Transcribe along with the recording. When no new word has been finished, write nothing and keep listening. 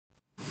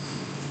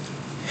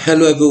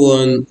Hello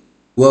everyone,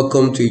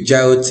 welcome to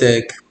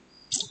Gyrotech,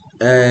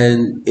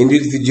 and in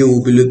this video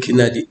we'll be looking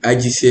at the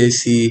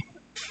IGCSE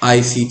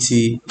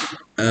ICT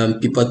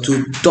paper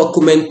 2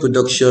 document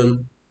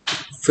production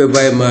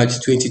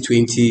February-March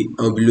 2020.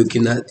 I'll be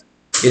looking at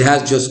it.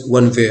 Has just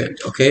one variant.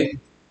 Okay,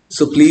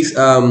 so please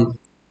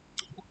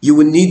you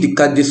will need the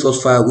candidate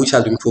source file which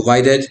has been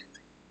provided,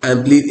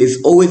 and please,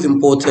 it's always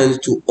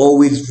important to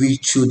always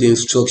read through the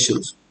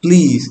instructions.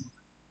 Please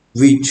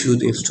read through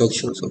the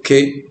instructions.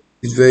 Okay,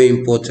 it's very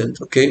important.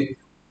 Okay,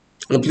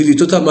 and please, the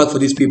total mark for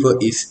this paper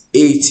is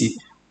 80.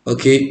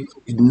 Okay,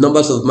 the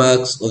numbers of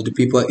marks of the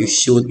paper is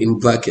shown in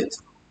bracket.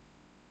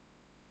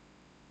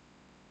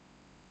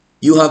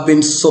 You have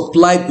been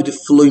supplied with the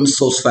following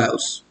source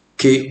files.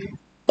 Okay,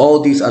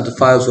 all these are the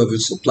files we have been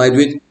supplied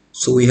with.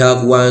 So we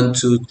have 1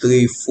 2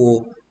 3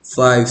 4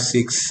 5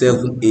 6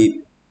 7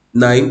 8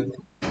 9,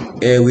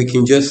 and we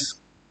can just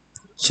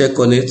check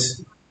on it.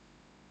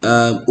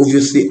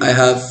 Obviously I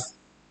have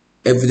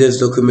evidence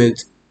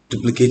document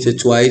duplicated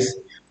twice,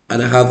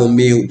 and I have a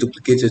mail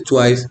duplicated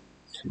twice.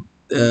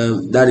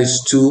 That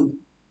is 2.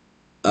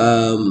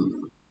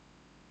 4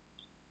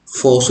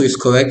 so it's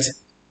correct.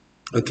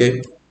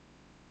 Okay,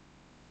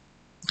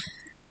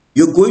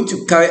 you're going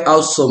to carry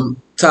out some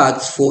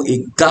tasks for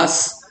a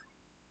gas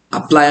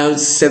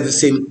appliance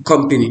servicing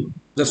company.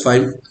 That's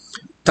fine.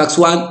 Task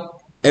 1,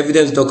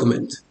 evidence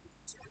document.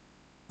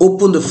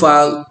 Open the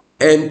file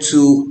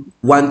M2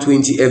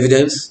 120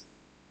 evidence.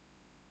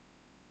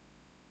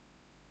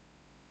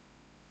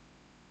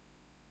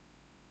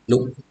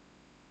 Nope. I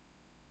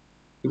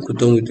think we're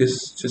done with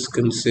this. Just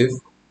gonna save.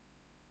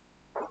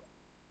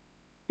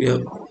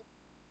 Yeah.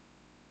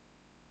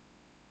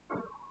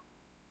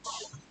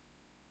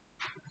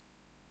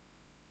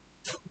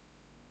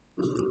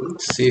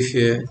 Save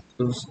here.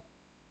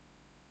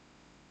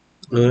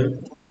 Alright.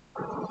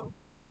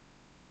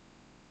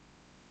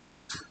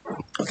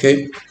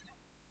 Okay.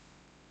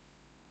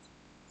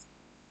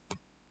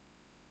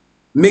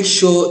 Make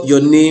sure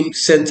your name,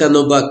 center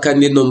number,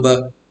 candidate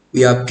number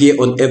will appear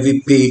on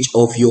every page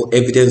of your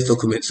evidence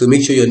document. So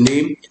make sure your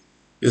name,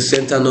 your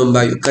center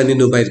number, your candidate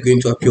number is going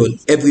to appear on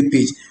every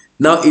page.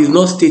 Now, it's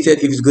not stated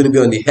if it's going to be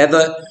on the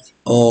header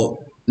or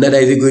neither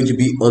is it going to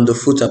be on the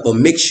footer, but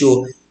make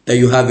sure that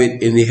you have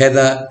it in the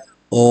header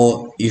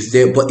or is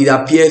there, but it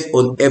appears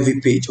on every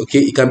page. Okay,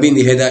 it can be in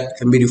the header, it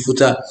can be in the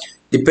footer,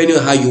 depending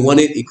on how you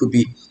want it. It could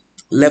be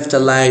left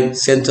aligned,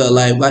 center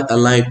aligned, right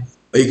aligned,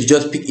 or you could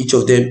just pick each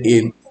of them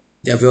in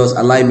their various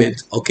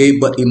alignment. Okay,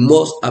 but it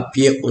must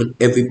appear on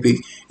every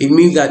page. It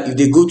means that if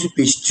they go to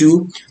page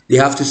 2, they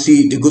have to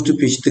see it. They go to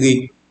page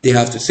 3, they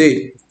have to say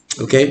it.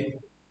 Okay,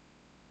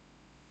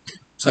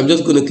 so I'm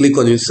just going to click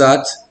on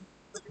insert,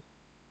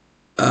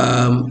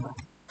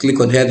 click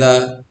on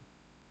header,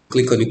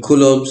 click on the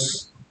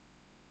columns.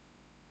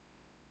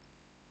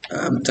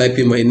 I'm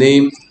typing my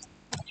name.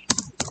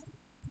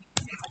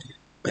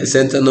 My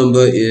center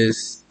number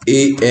is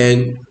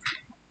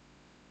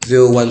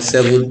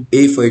AN017,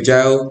 A for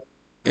gyro,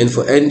 N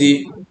for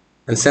Andy,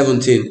 and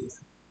 17.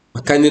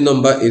 My candidate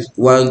number is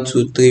 1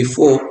 2 3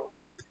 4.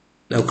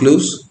 Now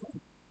close.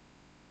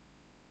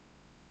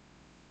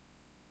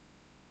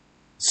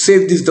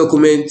 Save this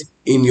document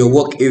in your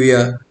work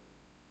area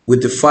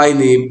with the file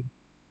name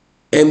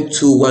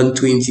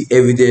M2120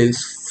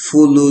 evidence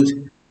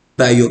followed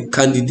by your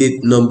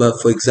candidate number.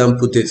 For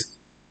example, this.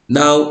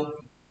 Now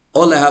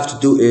all I have to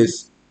do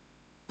is,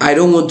 I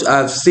don't want to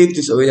have saved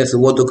this already as a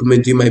Word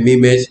document in my main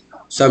mesh,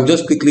 so I'm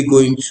just quickly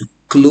going to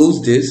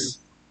close this.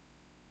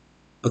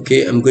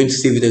 Okay, I'm going to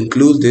save it and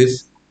close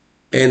this,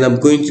 and I'm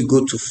going to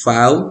go to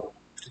File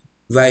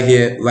right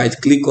here, right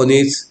click on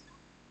it,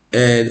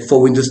 and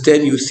for Windows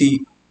 10 you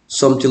see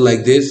something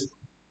like this.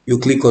 You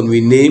click on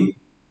rename,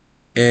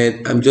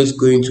 and I'm just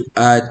going to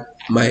add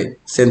my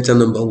center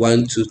number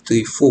 1 2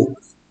 3 4.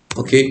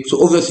 Okay,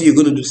 so obviously you're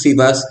going to do save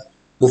as,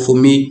 but for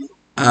me,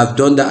 I've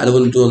done that. I don't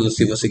want to do on the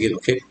save as again.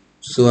 Okay,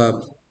 so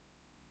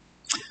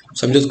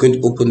I'm just going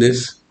to open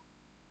this.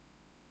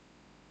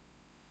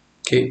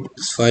 Okay,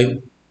 it's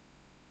fine.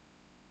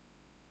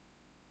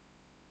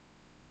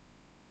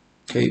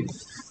 Okay,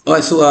 all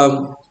right,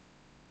 so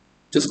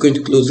just going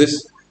to close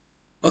this.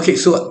 Okay,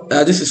 so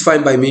this is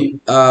fine by me.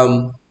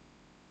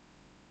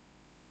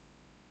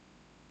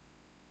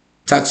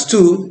 Task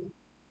 2,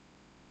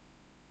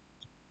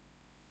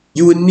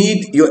 you will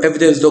need your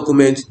evidence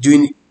document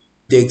during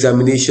the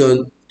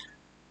examination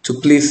to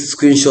place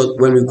screenshot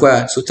when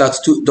required. So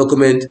task 2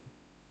 document,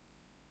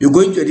 you're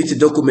going to edit the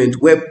document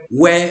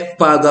where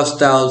paragraph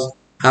styles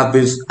have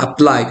been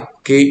applied.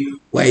 Okay,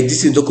 we're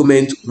editing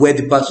document where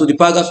the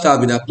paragraph style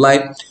have been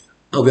applied,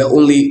 and we are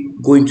only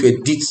going to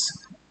edit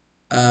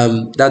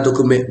that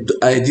document,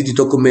 edit the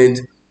document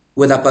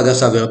where that paragraphs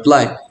have been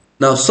applied.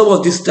 Now some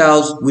of these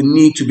styles will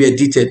need to be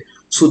edited,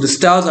 so the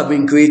styles have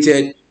been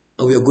created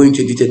and we are going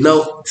to edit it.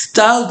 Now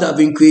styles that have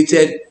been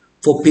created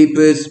for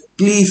papers,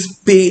 please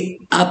pay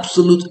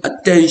absolute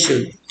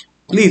attention,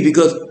 please,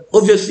 because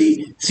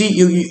obviously, see,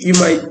 you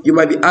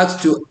might be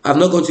asked to, I'm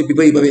not going to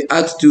people, you might be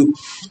asked to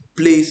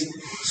place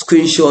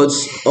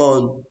screenshots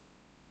on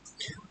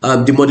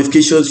the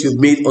modifications you've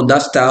made on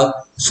that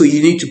style, so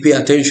you need to pay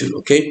attention.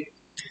 Okay,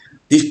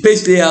 the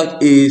page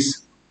layout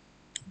is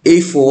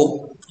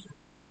A4,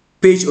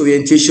 page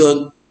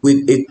orientation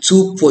with a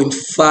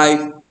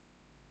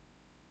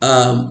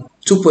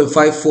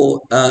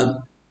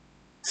 2.54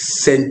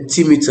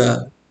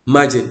 centimeter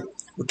margin.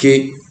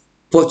 Okay,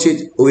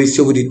 portrait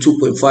orientation with a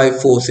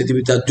 2.54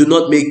 centimeter. Do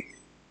not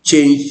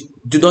change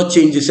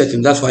the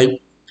setting. That's fine.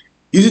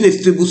 Using a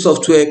stable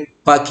software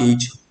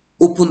package,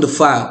 open the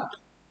file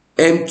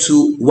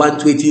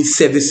m2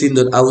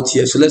 servicing.out.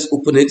 So let's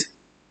open it.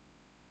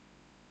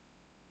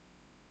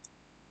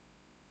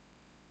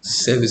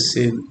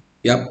 Servicing,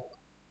 yep.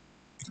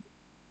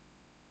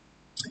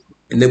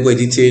 Enable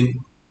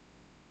editing.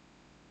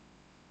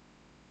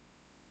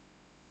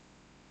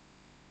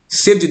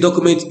 Save the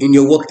document in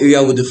your work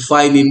area with the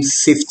file name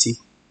safety.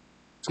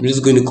 So I'm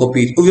just going to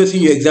copy it. Obviously,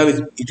 in your exam,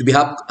 it will be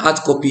hard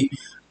copy,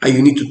 and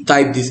you need to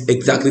type this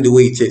exactly the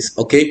way it is.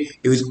 Okay,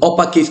 if it's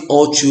uppercase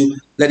all through,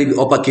 let it be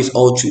uppercase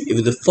all through. If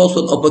it's the first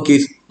one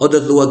uppercase,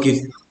 others lowercase,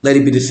 let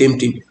it be the same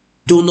thing.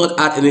 Do not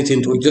add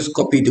anything to it, just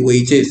copy it the way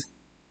it is.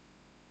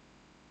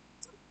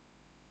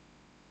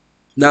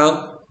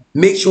 Now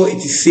make sure it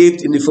is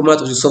saved in the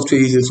format of the software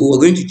using. So we're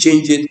going to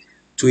change it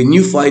to a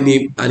new file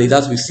name, and it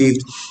has to be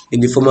saved in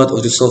the format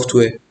of the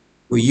software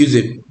we're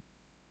using.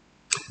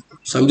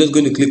 So I'm just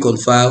going to click on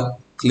file,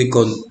 click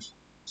on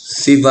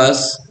save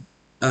as,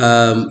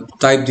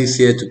 type this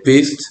here to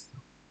paste,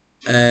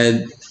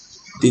 and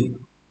the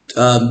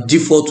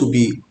default will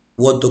be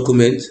Word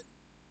document,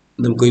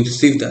 and I'm going to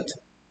save that.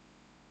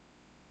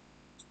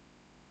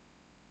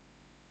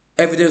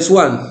 Evidence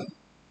 1.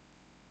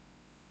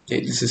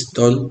 Okay, this is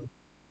done.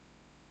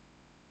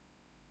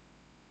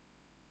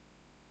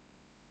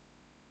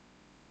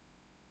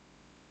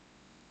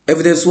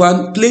 Evidence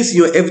 1, place in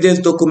your evidence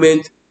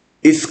document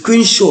a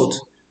screenshot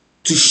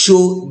to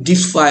show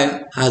this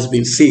file has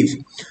been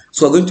saved.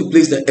 So we're going to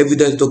place the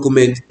evidence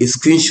document a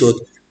screenshot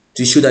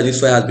to show that this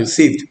file has been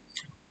saved.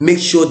 Make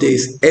sure there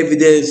is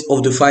evidence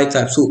of the file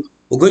type. So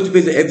we're going to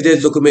place the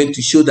evidence document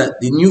to show that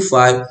the new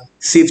file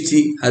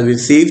safety has been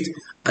saved,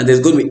 and there's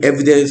going to be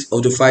evidence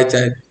of the file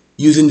type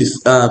using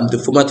this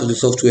the format of the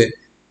software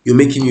you're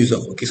making use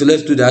of. Okay, so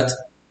let's do that.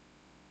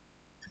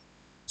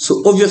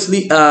 So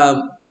obviously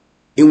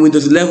in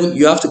Windows 11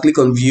 you have to click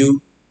on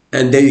view,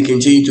 and then you can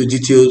change it to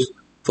details.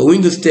 For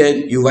Windows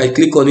 10, you right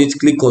click on it,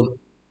 click on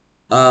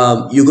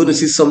you're going to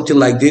see something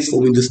like this for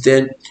Windows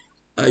 10,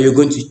 and you're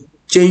going to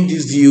change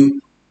this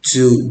view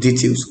to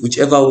details,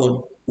 whichever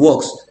one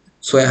works.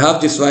 So I have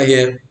this right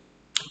here.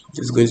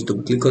 Just going to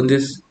double click on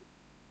this,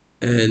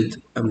 and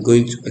I'm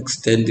going to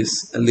extend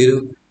this a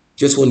little.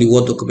 Just want the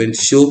Word document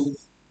to show,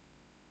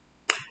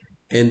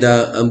 and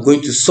I'm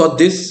going to sort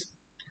this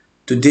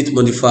to date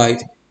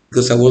modified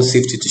because I want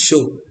safety to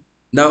show.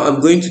 Now I'm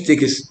going to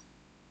take a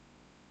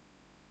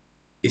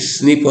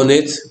snip on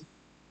it.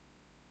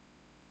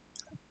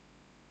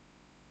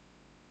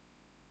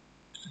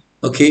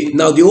 Okay,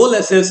 now the whole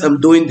essence I'm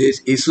doing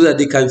this is so that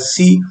they can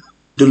see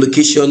the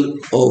location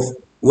of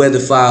where the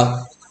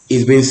file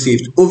is being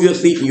saved.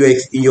 Obviously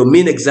in your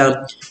main exam,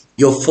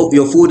 your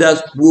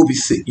folders will be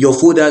your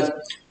folders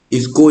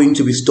is going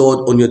to be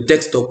stored on your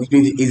desktop, which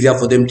means it's easier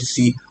for them to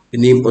see the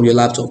name on your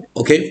laptop.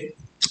 Okay,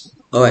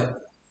 all right.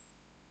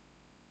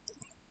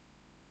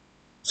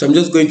 So I'm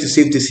just going to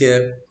save this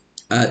here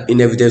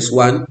in evidence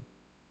 1.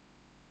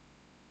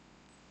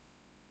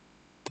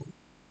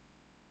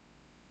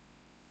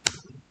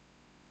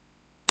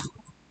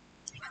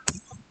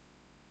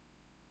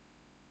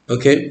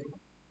 Okay.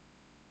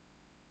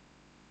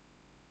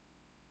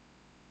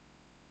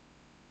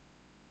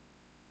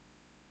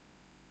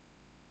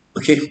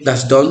 Okay,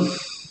 that's done.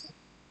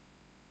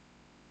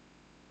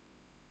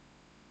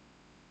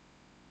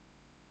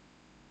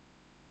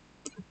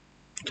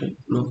 Okay,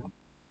 no.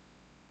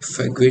 If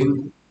I go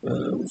in,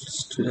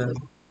 just do that.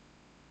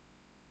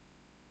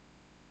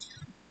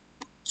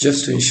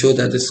 Just to ensure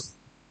that this.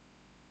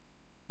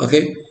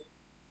 Okay.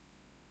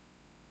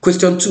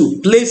 Question 2.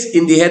 Place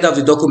in the header of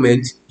the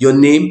document your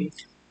name,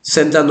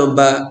 center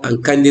number,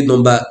 and candidate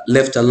number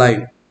left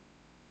aligned.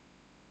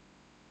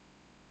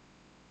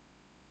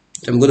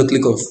 I'm going to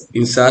click on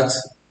insert,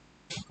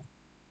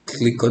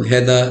 click on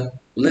header.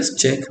 Let's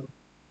check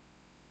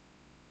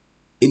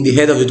in the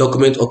header of the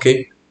document.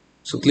 Okay,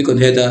 so click on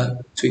header,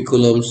 3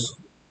 columns,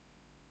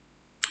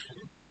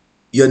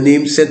 your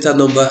name, center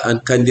number,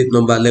 and candidate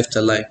number left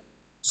aligned.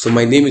 So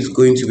my name is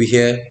going to be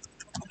here,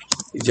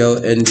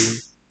 ND,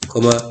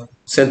 comma,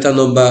 center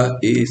number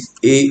is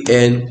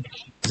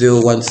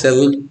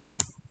AN017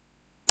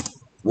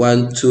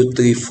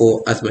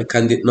 1234 as my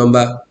candidate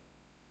number.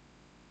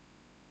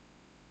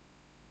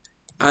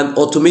 An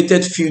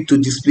automated field to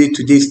display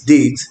today's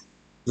date,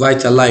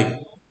 right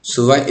align.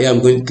 So right here I'm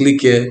going to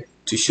click here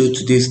to show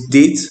today's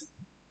date.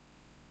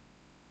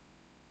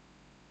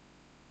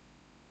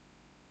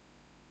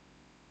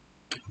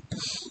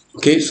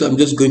 Okay, so I'm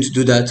just going to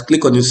do that.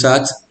 Click on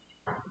insert.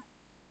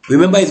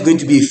 Remember, it's going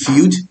to be a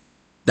field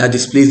that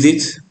displays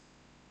it.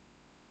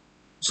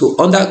 So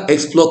under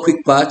explore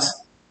quick path,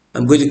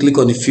 I'm going to click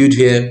on the field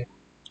here,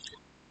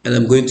 and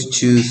I'm going to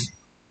choose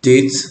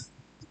date.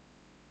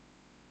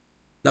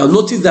 Now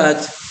notice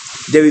that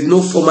there is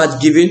no format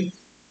given,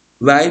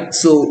 right?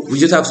 So we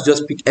just have to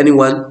just pick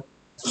anyone.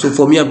 So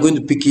for me, I'm going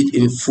to pick it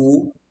in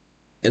full,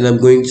 and I'm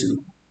going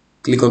to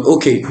click on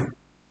OK.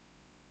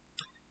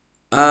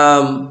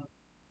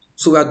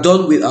 So we are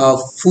done with our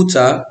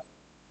footer.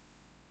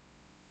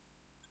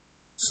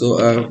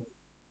 So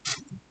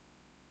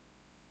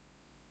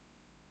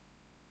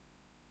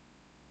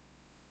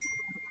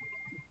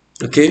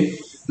okay,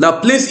 now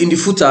place in the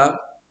footer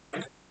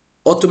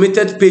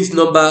automated page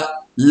number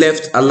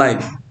left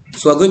align.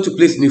 So we're going to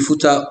place in the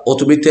footer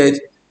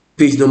automated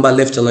page number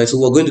left align. So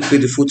we're going to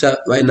create the footer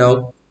right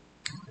now.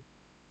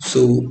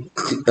 So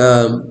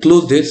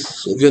close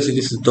this. So obviously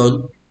this is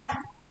done.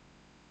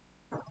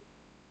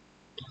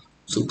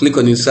 So click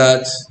on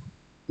insert,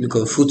 click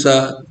on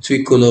footer,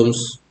 3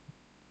 columns,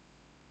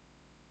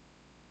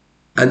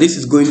 and this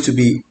is going to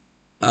be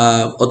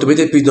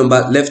automated page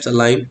number left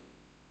align.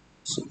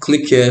 So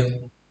click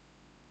here,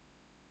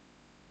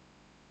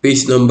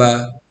 page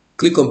number,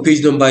 click on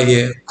page number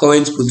here,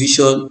 current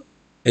position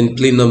and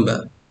plain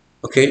number.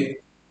 Okay,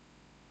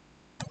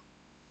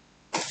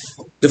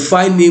 the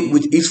file name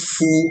with its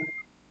full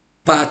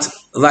part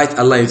right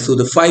align. So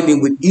the file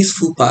name with its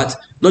full part,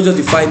 not just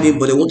the file name,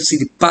 but I want to see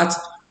the part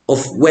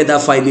of where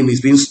that file name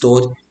is being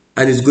stored,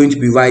 and it's going to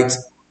be right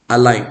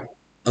align.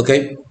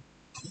 Okay,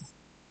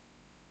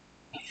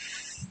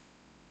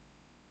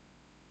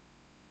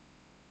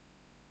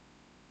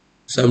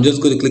 so I'm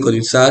just going to click on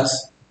insert,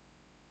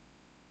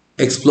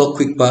 explore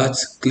quick path,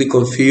 click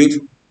on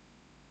field,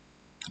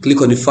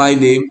 click on the file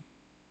name,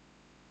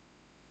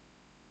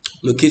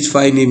 locate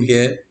file name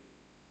here,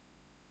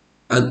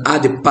 and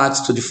add the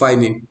path to the file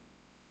name.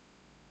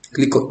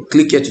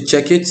 Click here to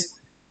check it,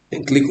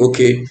 and click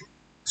OK.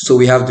 So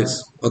we have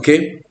this.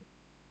 Okay,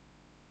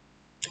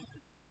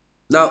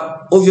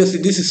 now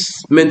obviously this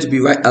is meant to be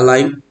right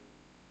align,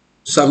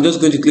 so I'm just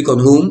going to click on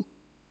home,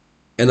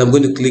 and I'm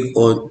going to click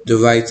on the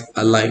right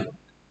align.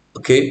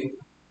 Okay,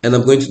 and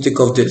I'm going to take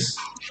off this.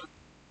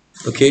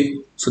 Okay,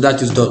 so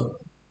that is done.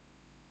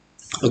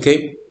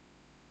 Okay,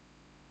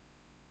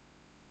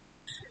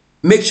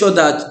 make sure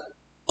that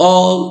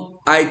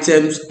all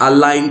items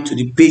align to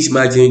the page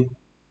margin.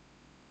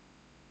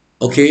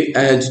 Okay,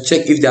 and to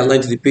check if they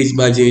align to the page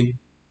margin,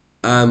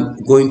 I'm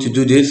going to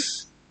do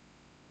this.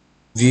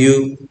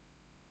 View,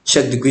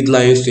 check the grid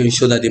lines to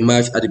ensure that they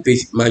match at the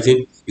page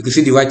margin. You can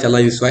see the right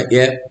align is right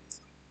here.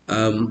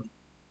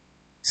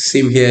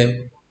 Same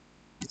here.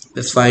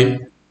 That's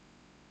fine.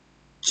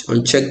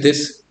 Uncheck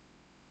this.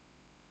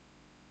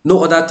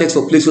 No other text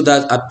or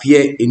placeholders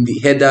appear in the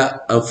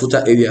header and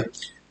footer area.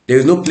 There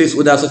is no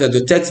placeholder such as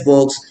the text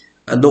box,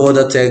 and no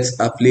other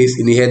text are placed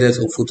in the headers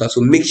or footer.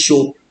 So make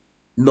sure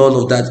none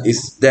of that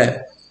is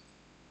there.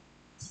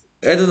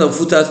 Headers and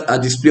footers are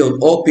displayed on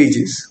all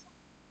pages.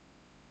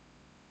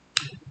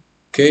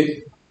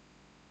 Okay,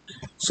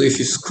 so if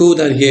you scroll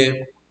down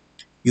here,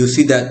 you'll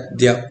see that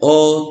they are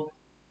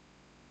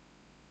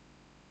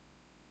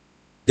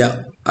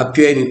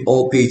appearing in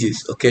all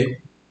pages. Okay,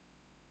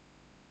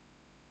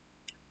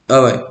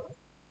 all right,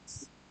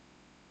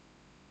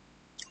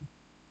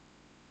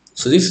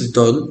 so this is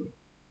done.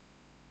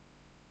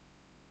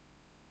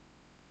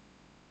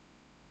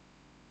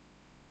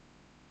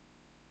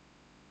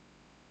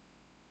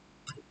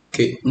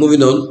 Okay,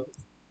 moving on.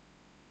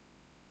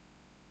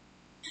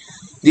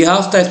 The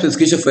house type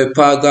specification for a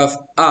paragraph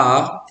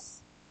are,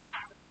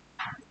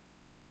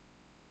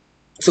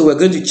 so we're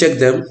going to check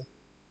them.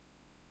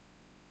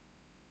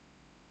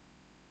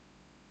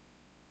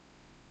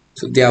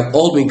 So they have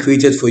all been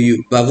created for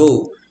you.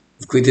 Bravo,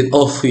 I've created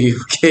all for you.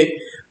 Okay,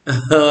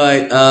 all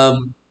right.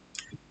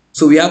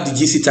 So we have the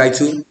GC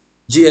title,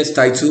 GS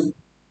title.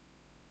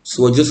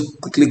 So we're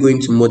just quickly going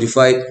to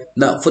modify.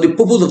 Now, for the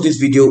purpose of this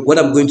video, what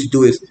I'm going to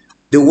do is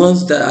the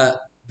ones that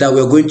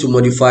we're going to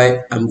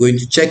modify, I'm going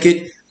to check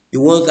it. The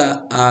ones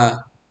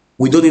that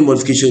we don't need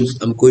modifications,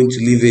 I'm going to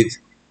leave it,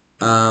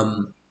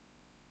 like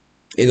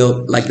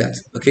that.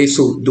 Okay,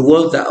 so the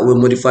ones that we're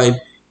modifying,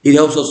 it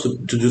helps us to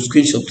do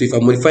screenshots. So if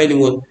I'm modifying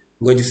one,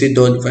 I'm going to say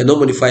done. If I don't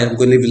modify, I'm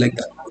going to leave it like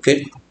that.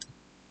 Okay.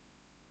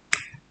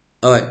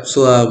 All right.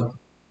 So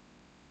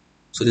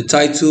so the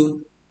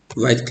title,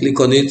 right click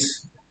on it,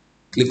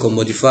 click on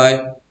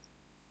modify,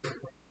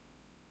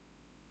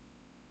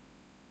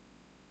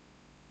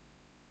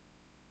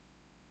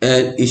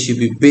 and it should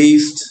be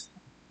based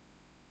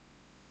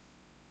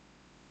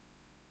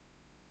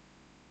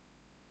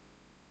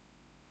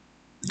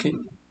okay,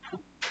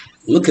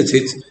 look at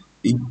it.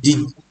 The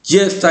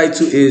GS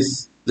title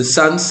is the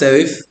sans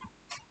serif,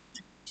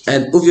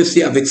 and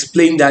obviously I've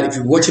explained that. If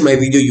you're watching my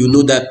video, you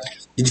know that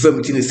the difference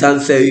between the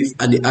sans serif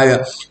and the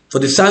aria. For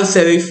the sans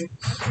serif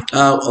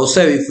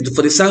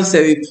for the sans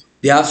serif,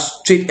 they have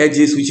straight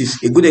edges, which is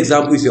a good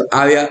example is your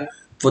aria.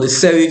 For the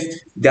serif,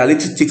 there are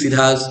little ticks it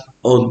has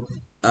on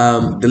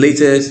the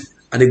letters,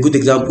 and a good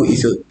example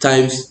is your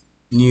Times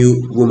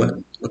New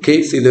Roman.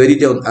 Okay, so it's already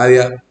there on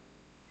aria.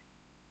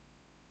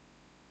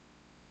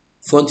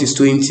 Font is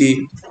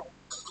 20.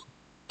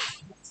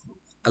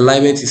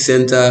 alignment is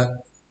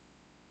center,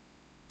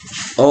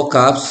 all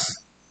caps,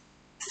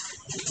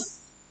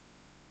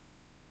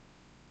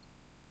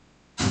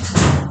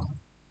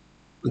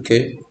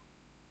 okay,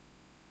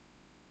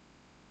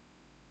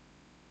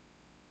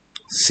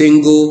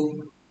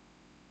 single,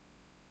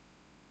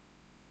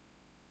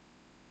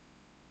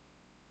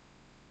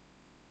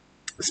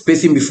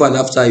 spacing before and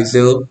after is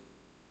 0.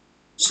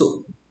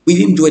 So we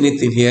didn't do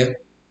anything here,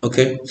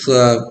 okay,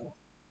 so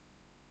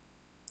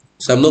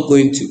I'm not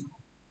going to,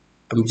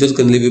 I'm just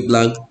going to leave it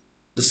blank.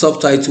 The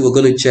subtitle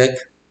we're going to check.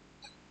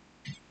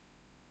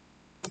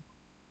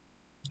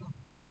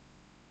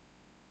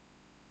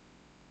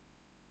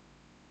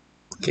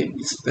 Okay,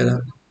 it's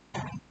better.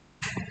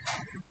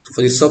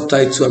 For the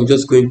subtitle, I'm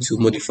just going to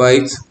modify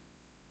it.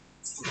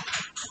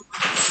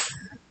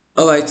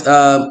 All right,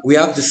 we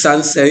have the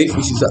sans serif,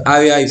 which is the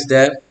area is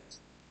there,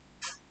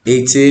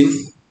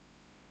 18.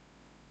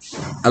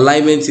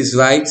 Alignment is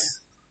right.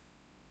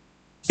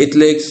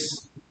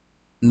 Italics,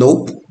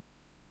 nope.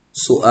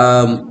 So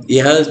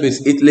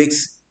enhancements,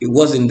 italics, it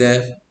wasn't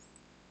there.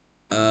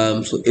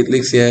 So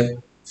italics here.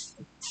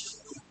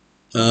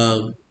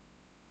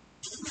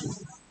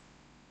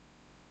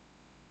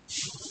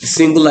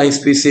 Single line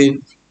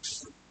spacing.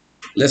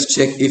 Let's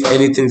check if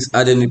anything is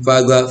added in the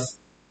paragraph.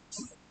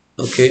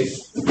 Okay.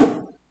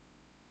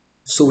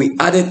 So we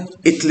added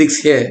italics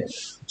here.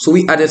 So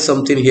we added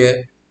something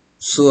here.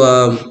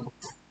 So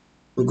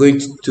we're going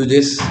to do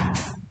this.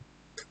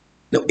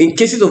 Now, in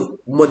cases of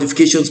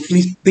modifications,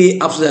 please pay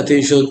absolute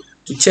attention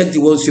to check the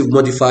ones you've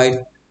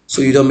modified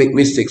so you don't make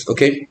mistakes,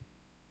 okay?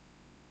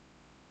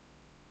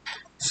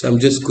 So I'm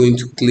just going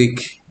to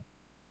click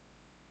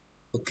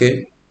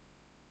OK.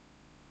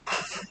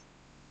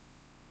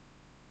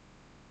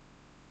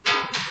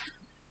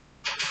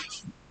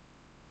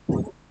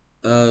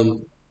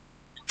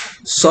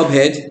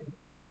 Subhead.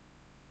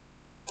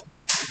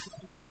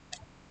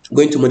 I'm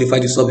going to modify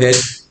the subhead.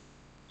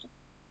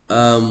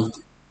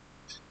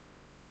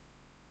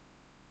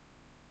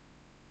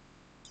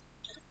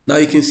 Now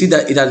you can see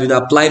that it has been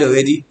applied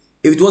already.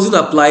 If it wasn't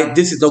applied,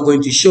 this is not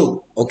going to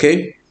show,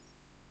 okay?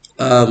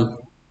 We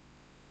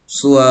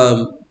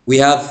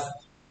have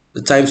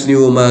the Times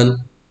New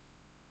Roman.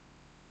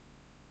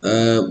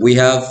 We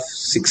have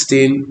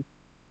 16.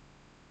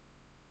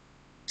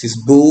 It is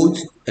bold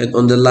and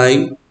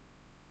underlined.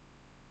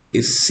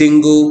 Is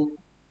single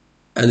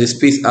and the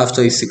space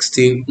after is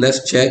 16.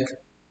 Let's check.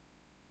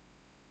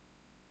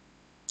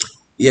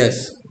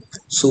 Yes.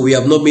 So we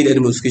have not made any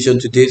modification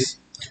to this.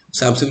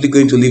 So I'm simply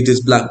going to leave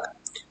this blank.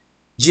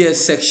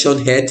 GS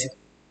section head.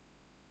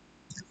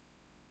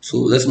 So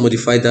let's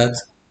modify that.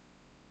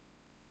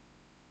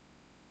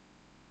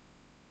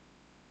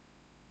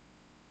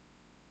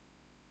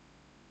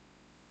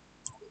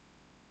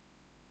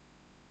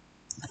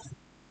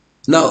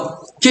 Now,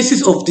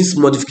 cases of these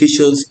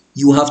modifications,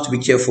 you have to be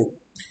careful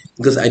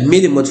because I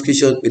made a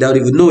modification without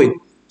even knowing.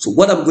 So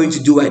what I'm going to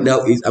do right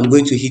now is I'm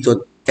going to hit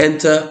on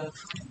enter,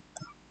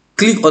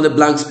 click on the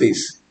blank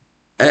space,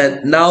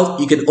 and now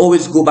you can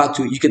always go back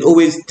to it. You can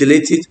always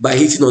delete it by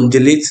hitting on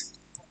delete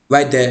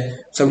right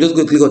there. So I'm just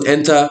going to click on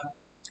enter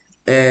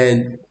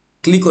and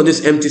click on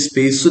this empty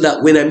space so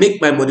that when I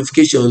make my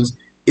modifications,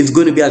 it's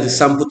going to be as a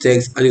sample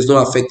text and it's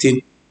not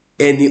affecting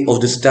any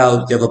of the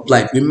styles they've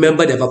applied.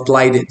 Remember, they've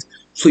applied it,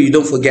 so you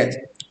don't forget.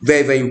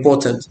 Very, very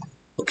important.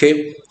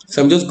 Okay,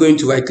 so I'm just going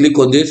to right click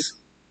on this,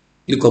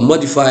 click on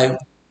modify.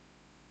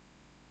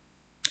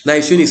 Now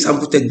it's showing a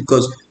sample text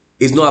because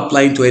it's not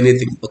applying to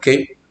anything.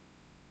 Okay,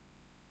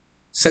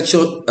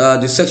 section,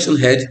 the section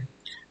head,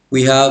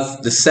 we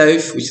have the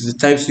serif, which is the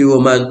Times New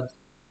Roman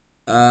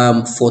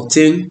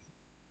 14,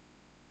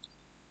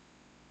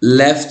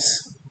 left,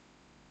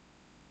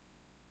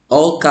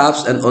 all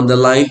caps and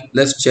underline.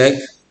 Let's check.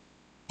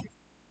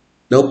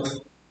 Nope,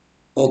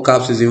 all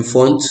caps is in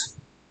font.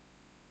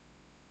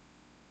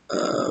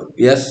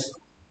 Yes,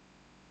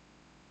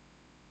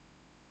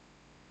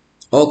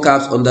 all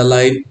caps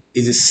underline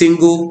is a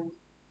single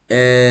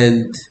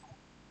and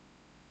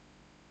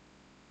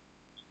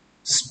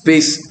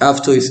space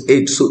after is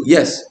 8. So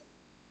yes,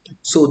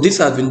 so this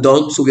has been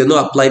done. So we are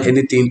not applying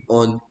anything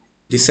on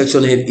the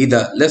section head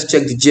either. Let's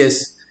check the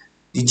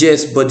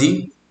JS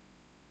body.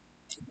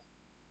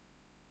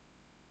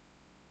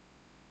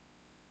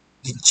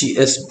 The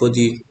GS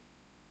body.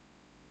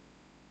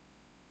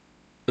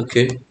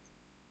 Okay,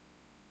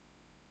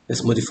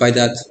 let's modify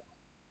that.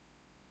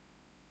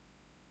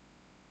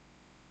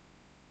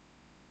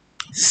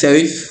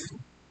 Serif.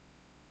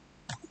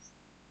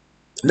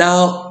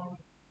 Now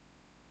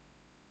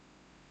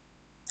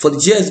for the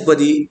GS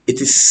body,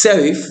 it is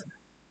serif,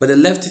 but they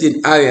left it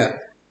in area,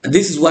 and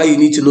this is why you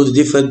need to know the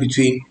difference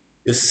between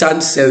your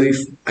sans serif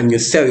and your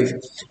serif,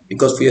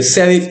 because for your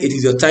serif it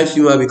is your Times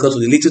New Roman because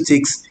of the little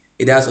ticks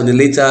it has on the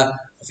letter.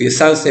 For your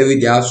sans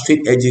serif, they have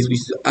straight edges,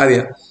 which is the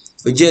area.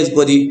 For GS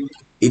body,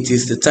 it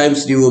is the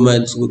Times New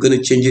Roman, so we're going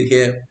to change it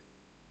here.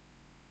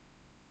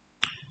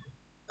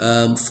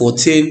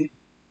 14,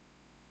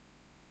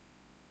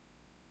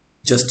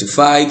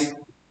 justified,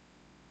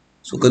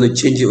 so we're going to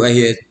change it right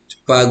here to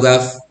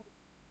paragraph.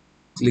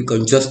 Click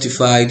on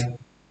justified.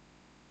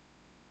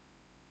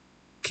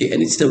 Okay,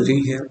 anything I'm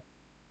doing here.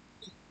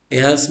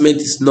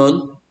 Enhancement is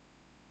none.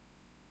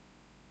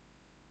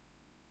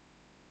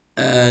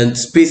 And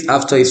space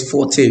after is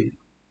 14.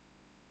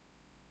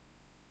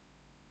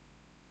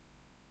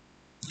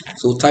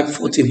 So type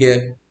 14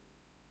 here.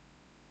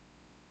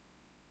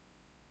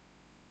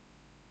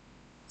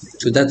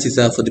 So that is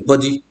for the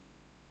body.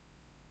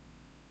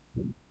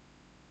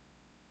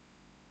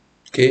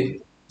 Okay,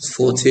 it's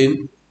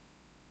 14.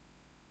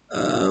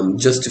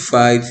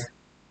 Justified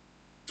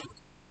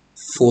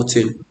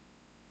 14.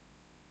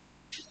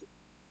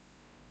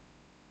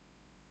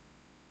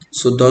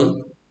 So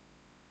done.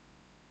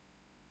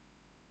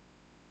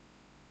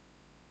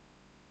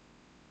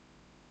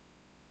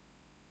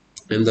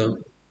 And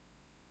done.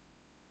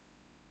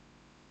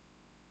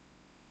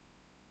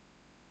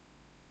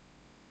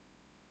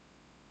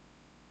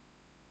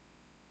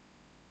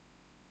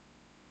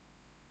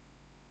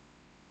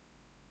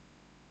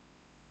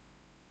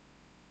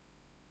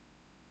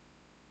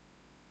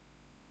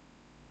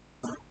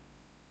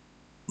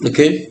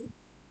 Okay.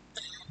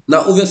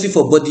 Now obviously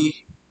for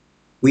body,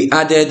 we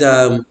added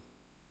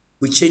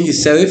we changed the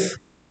serif,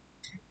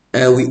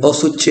 and we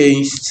also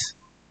changed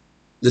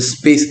the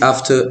space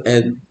after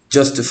and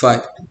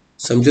justified.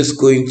 So I'm just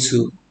going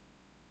to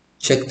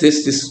check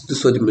this.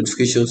 This were the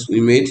modifications we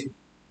made.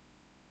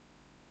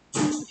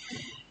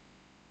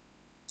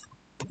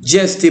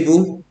 JS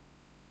table.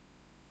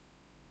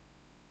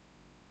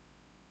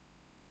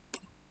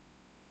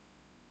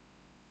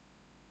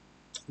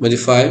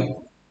 Modify.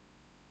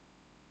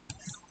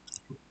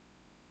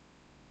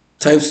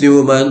 Times New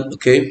Roman.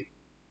 Okay.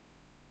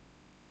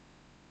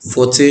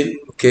 14.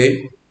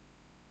 Okay.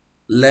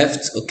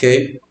 Left.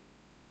 Okay.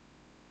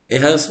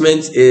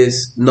 Enhancement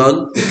is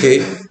none.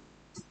 Okay.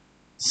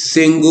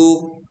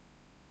 Single.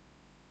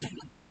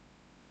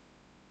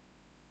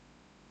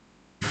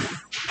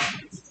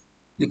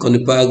 Click on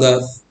the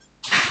paragraph.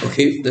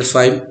 Okay, that's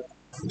fine.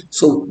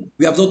 So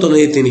we have not done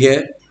anything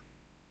here.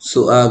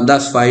 So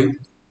that's fine.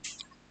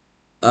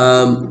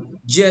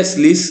 JS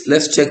list.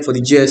 Let's check for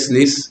the JS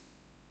list.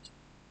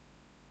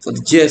 For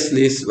the JS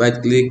list,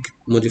 right click,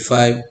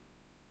 modify.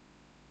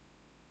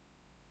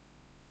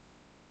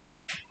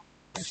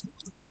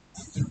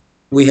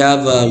 We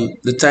have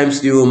the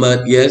times New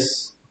Roman,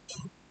 yes.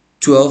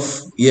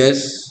 12,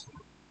 yes.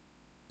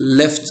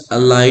 Left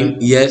align,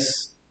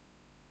 yes.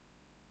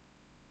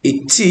 A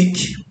tick,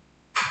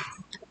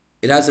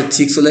 it has a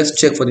tick, so let's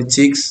check for the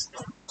ticks.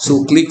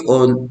 So click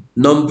on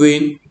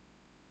numbering,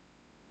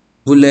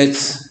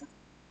 bullets.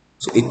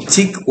 So a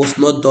tick was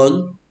not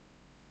done.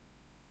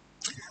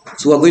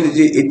 So we're going to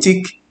do a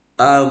tick,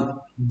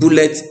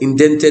 bullet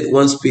indented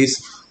one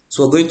space.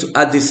 So we're going to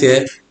add this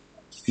here.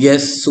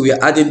 Yes, so we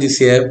are adding this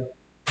here.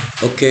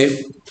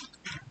 Okay.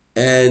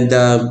 And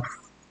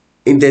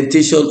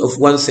indentation of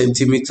 1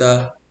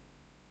 centimeter,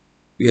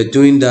 we are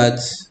doing that.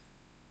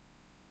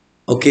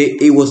 Okay,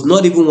 it was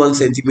not even 1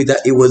 centimeter,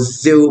 it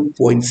was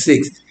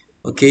 0.6.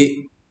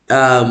 Okay,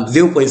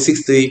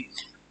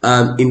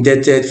 0.63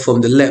 indented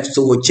from the left,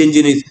 so we're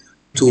changing it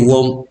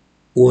to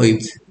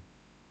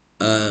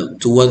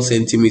 1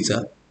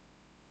 centimeter.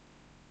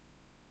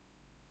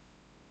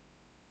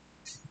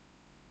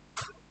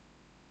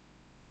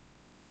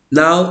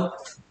 Now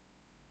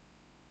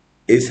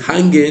it's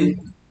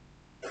hanging,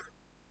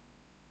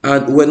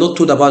 and we're not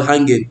told about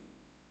hanging.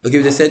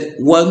 Okay, they said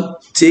one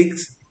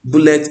takes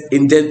bullet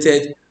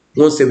indented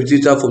 1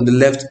 centimeter from the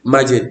left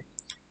margin.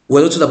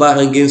 We're not told about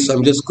hanging, so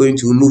I'm just going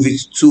to remove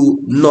it to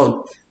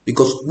none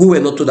because we were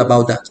not told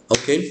about that.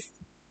 Okay,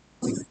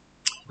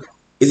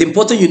 it's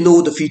important you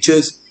know the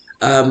features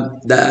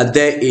that are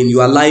there in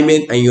your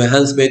alignment and your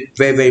enhancement.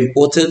 Very, very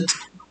important.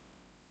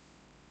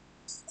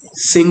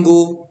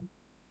 Single,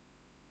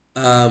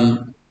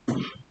 the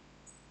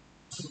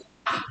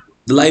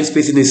line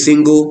spacing is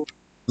single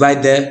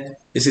right there.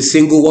 It's a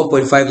single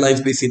 1.5 line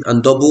spacing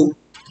and double.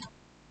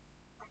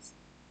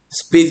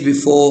 Space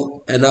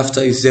before and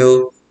after is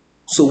 0.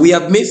 So we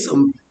have made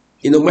some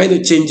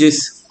minor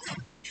changes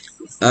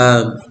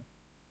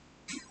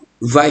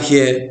right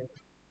here.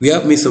 We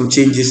have made some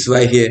changes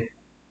right here.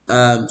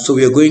 So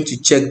we are going to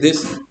check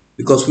this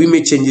because we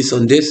made changes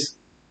on this.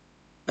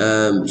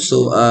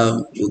 So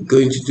we're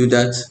going to do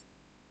that.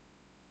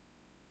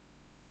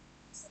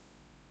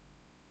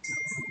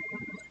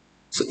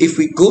 So if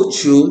we go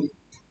through,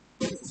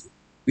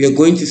 we are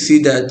going to see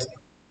that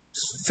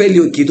fairly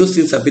okay, those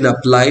things have been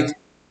applied.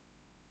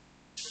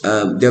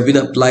 They have been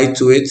applied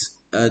to it,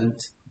 and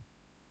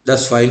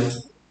that's fine.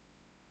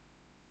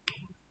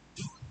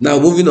 Now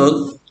moving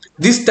on,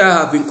 this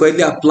style have been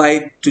correctly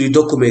applied to the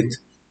document,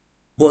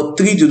 but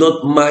 3 do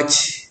not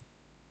match.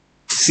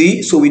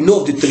 See, so we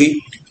know of the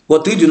 3,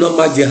 but 3 do not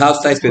match the half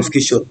size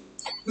specification.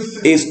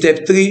 In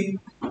step 3,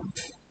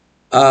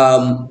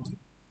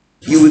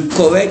 you will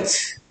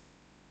correct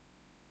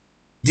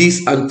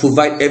this and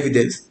provide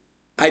evidence.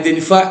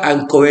 Identify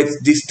and correct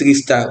these 3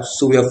 styles.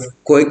 So we have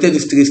corrected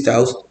these 3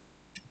 styles.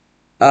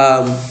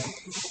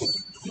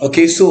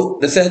 Okay, so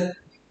they said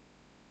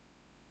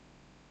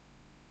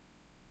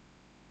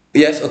we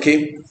Yes,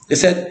 okay. They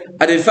said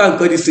identify and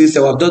credit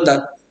system. I've done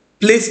that.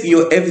 Place in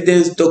your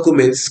evidence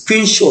document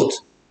screenshot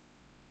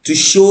to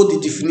show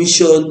the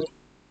definition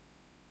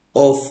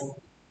of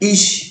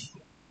each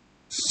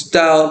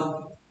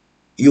style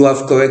you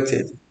have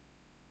corrected.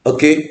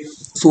 Okay,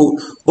 so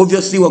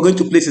obviously we're going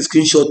to place a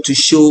screenshot to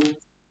show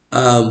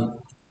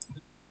um,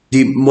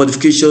 the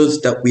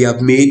modifications that we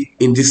have made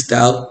in this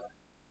style.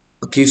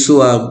 Okay, so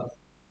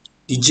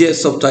the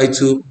JS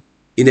subtitle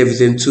in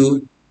evidence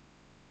 2,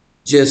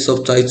 JS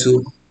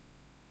subtitle,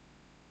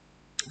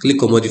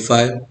 click on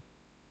modify.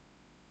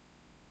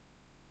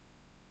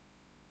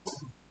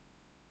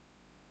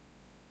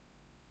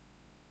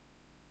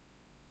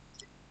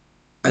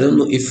 I don't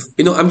know if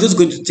I'm just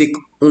going to take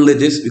only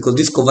this because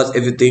this covers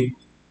everything.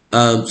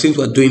 Since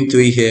we're doing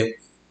 3 here,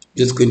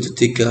 just going to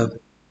take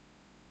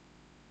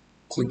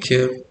click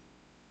here,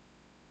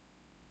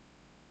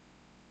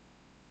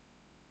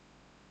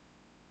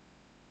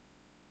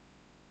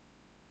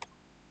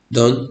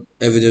 done.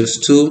 Evidence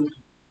 2,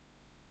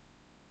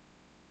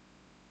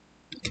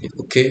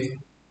 okay.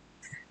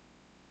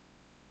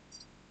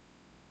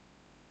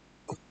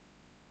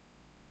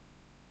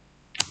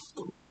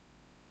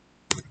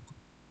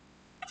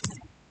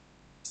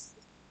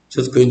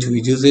 Just going to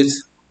reduce it.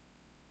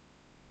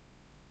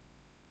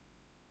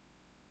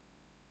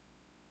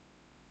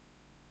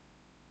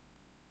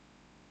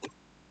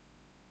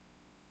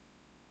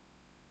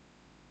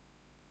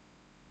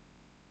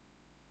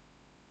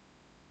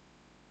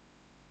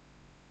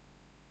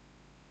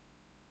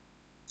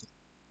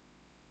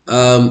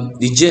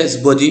 The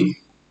JS body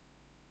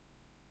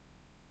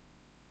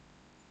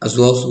as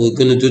well, so we're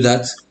going to do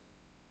that.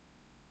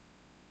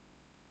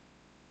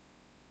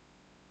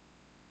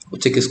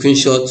 We'll take a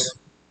screenshot.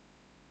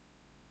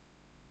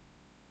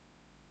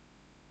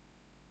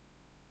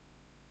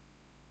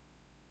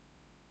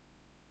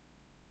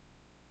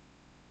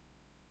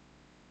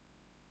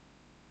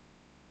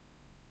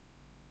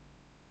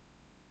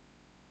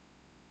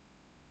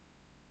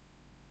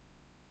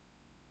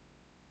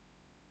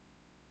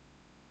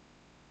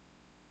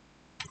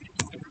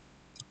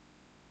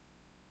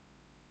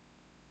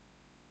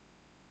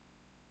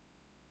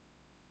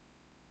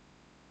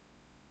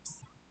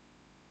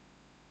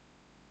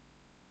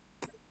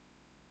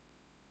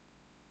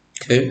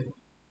 Okay,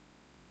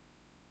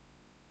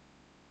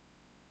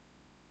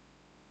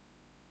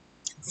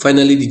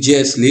 finally the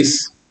JS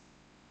list.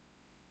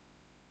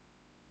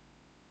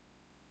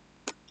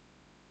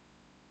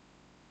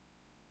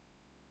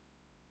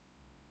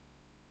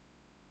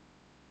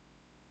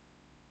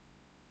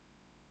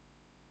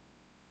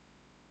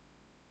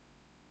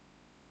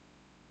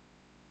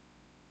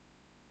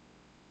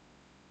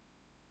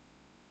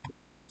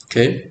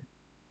 Okay,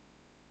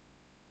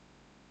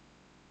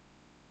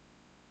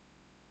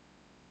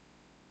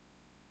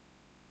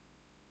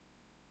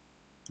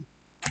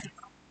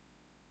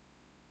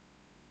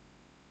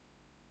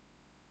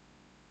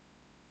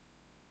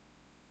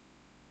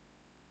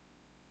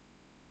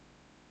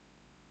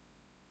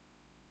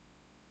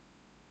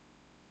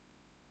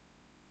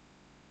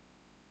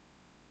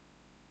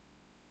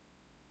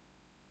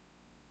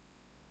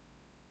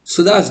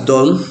 so that's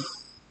done.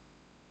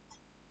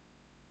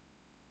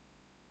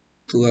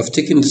 So I've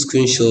taken the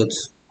screenshot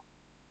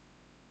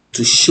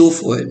to show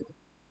for it.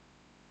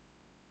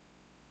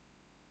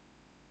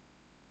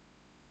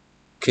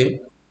 Okay,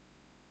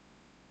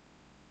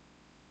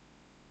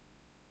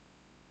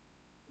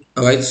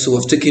 all right, so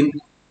I've taken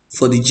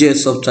for the JS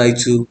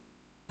subtitle,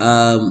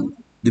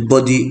 the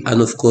body,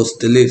 and of course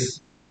the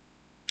list.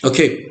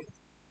 Okay,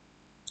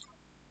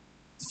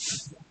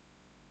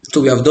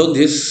 so we have done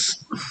this.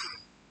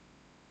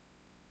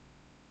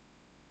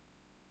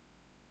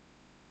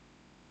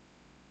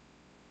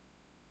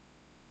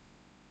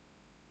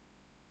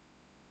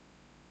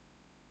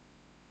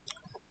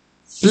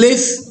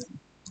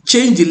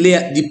 Change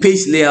the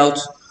page layout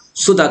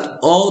so that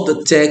all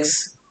the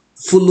text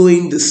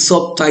following the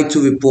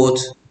subtitle report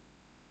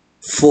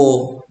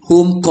for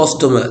home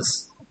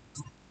customers.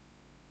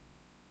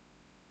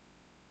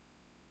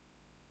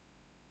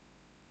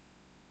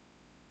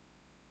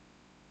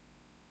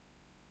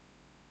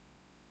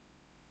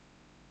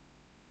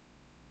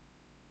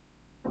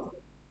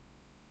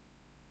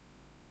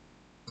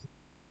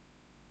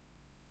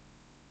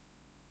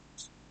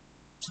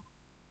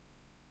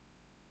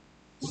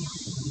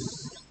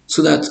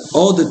 So that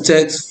all the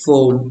text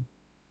from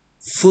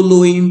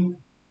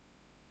following,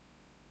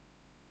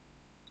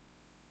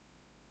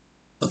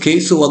 okay,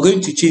 so we're going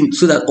to change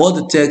so that all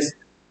the text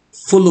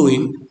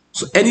following,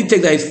 so any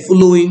text that is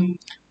following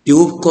the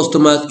home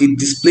customers is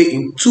displayed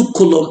in 2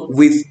 columns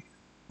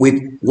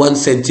with 1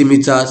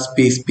 centimeter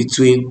space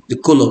between the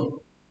column.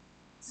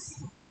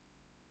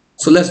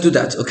 So let's do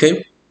that.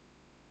 Okay,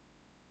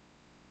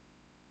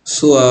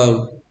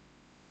 so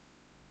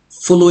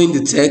following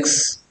the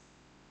text,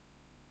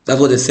 that's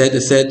what they said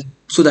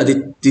so that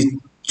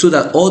so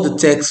that all the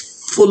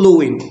text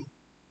following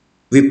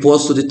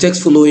reports, so the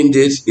text following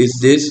this is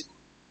this,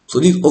 so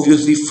this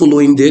obviously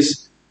following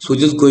this, so we're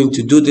just going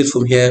to do this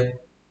from here.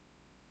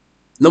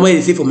 Normally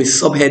they say from a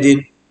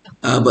subheading,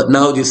 but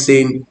now they're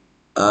saying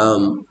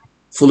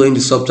following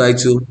the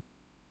subtitle.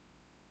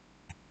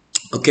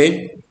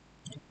 Okay,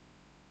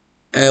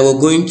 and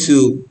we're going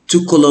to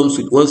two columns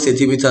with 1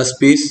 centimeter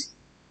space.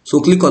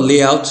 So click on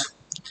layout,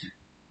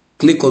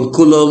 click on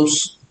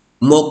columns,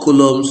 more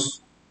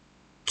columns,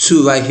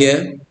 two right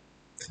here,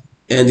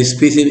 and the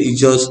spacing is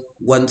just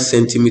 1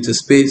 centimeter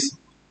space.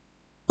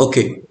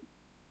 Okay,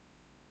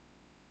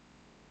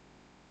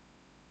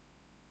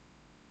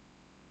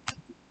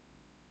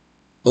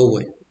 oh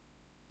wait,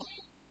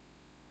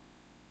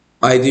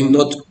 I did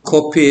not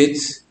copy it.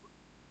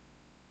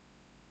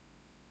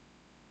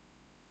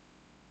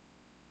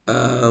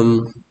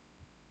 um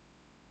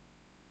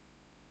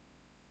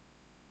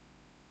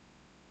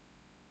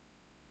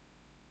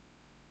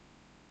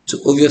so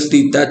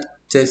obviously that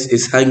text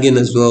is hanging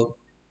as well.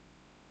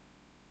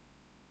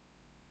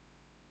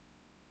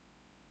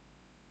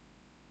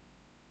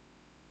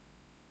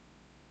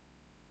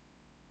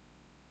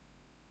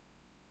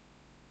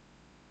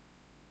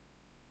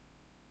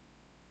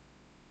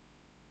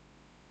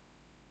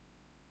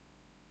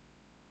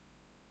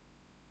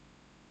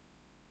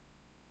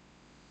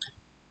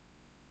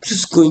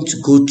 Just going to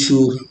go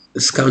through,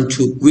 scan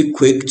through real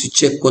quick to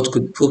check what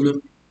could be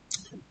problem.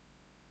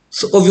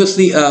 So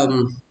obviously, I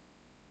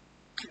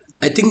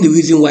think the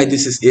reason why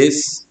this is it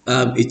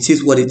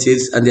is what it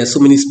is, and there are so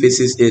many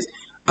spaces. Is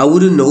I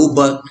wouldn't know,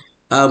 but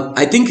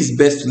I think it's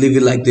best to leave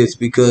it like this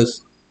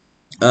because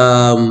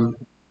um,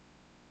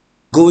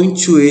 going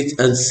through it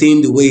and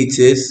seeing the way it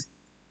is,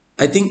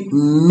 I think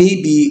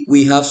maybe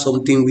we have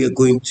something we are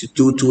going to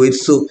do to it.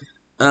 So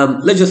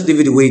let's just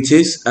leave it the way it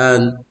is,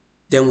 and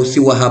then we'll see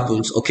what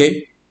happens.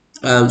 Okay.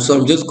 So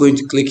I'm just going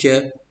to click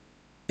here,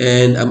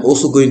 and I'm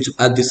also going to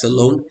add this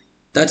along.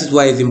 That is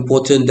why it's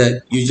important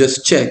that you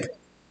just check.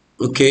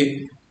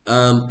 Okay.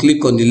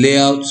 Click on the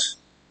layout,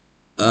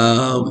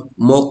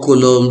 more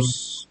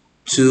columns,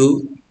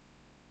 two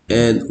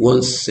and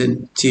 1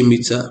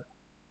 centimeter.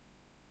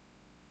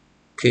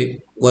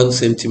 Okay, 1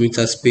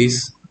 centimeter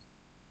space.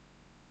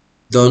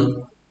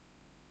 Done.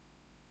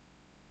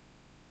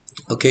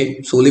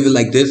 Okay, so we'll leave it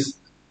like this.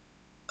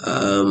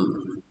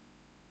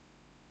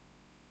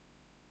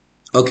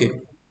 Okay,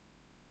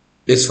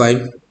 that's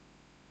fine.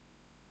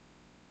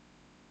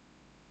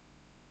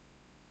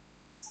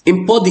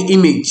 Import the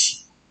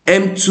image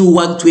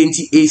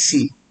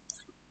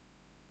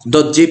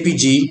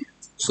m2120ac.jpg.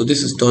 So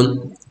this is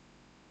done.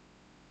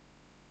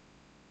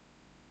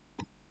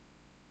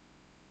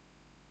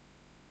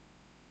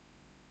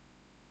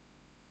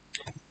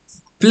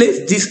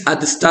 Place this at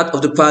the start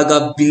of the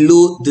paragraph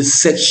below the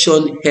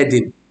section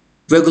heading.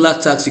 Regular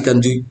tags you can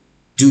do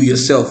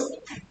yourself.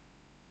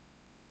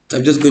 So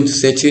I'm just going to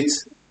search it.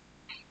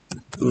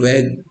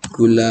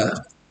 Regular.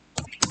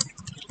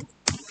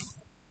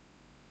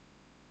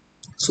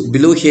 So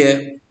below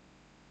here,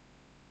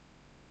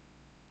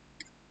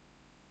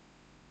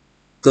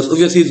 because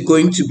obviously it's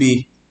going to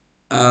be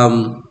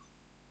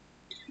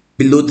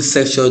below the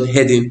section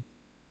heading.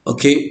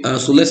 Okay,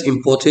 so let's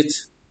import it.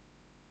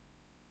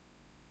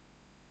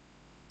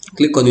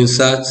 Click on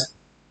insert,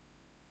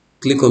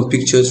 click on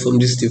pictures from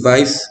this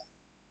device,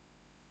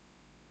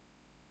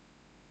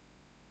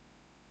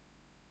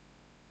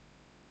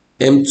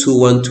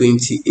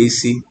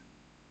 M2120AC.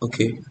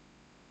 Okay,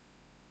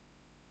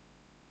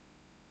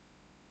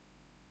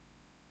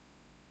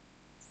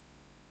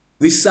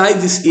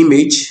 resize this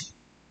image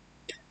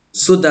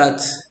so that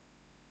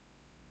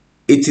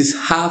it is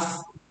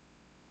half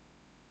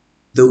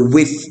the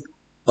width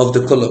of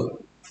the column.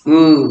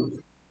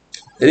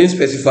 They didn't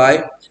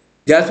specify.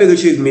 The aspect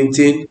ratio is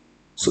maintained,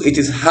 so it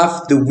is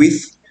half the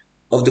width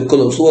of the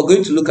column. So we're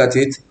going to look at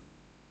it.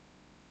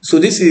 So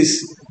this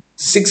is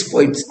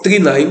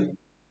 6.39.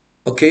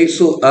 Okay,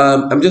 so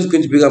I'm just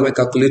going to bring up my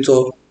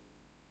calculator.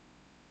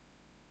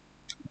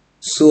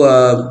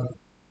 So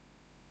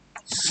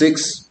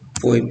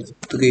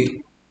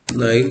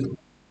 6.39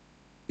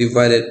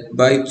 divided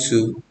by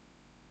 2.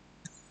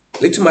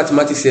 Little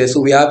mathematics here.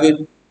 So we're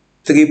having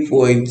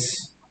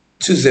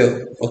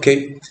 3.20.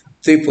 Okay,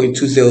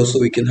 3.20. So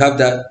we can have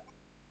that.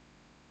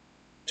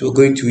 So we're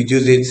going to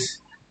reduce it.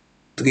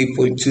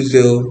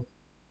 3.20.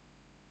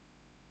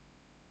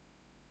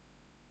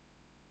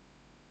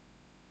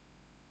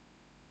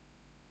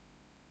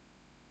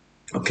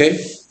 Okay,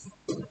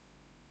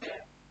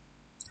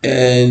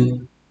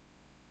 and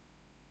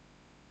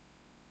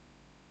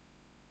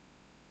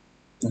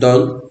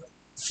done.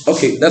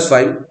 Okay, that's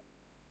fine.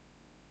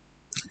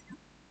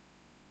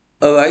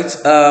 All right.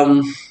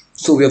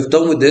 So we have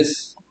done with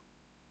this.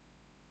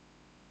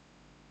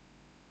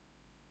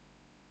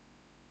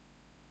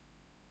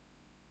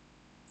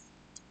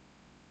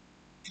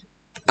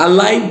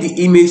 Align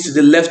the image to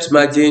the left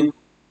margin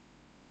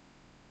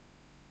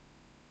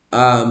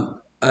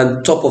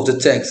and top of the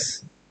text.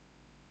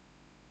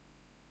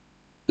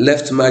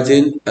 Left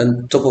margin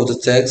and top of the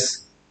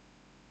text.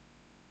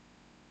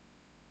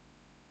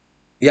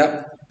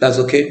 Yeah, that's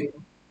okay.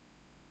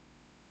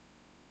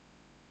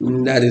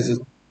 That is it.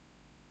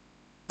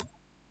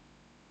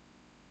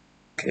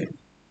 Okay,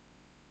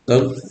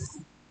 done.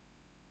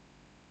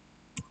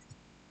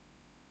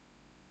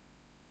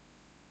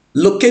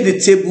 Locate the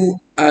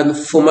table and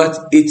format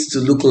it to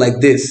look like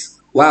this.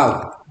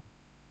 Wow,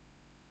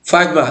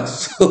 5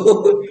 marks.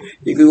 So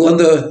you could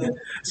wonder.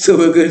 So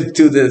we're going to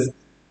do this.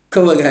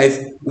 Come on, guys,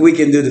 we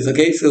can do this.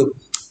 Okay, so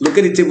look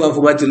at the table and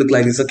format to look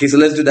like this. Okay, so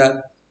let's do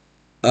that.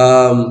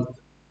 Um,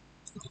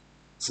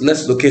 so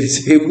let's locate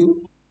the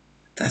table.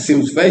 That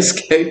seems very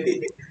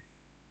scary.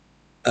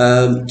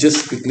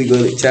 Just quickly go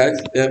to chat.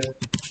 Yeah.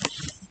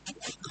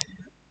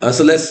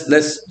 So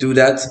let's do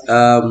that.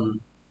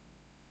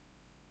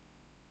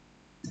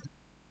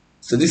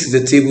 So this is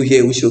the table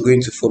here which we're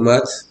going to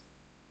format,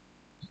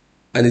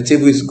 and the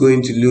table is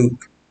going to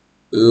look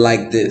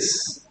like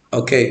this.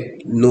 Okay,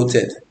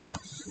 noted.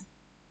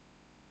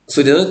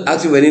 So they're not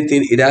asking for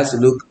anything, it has to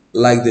look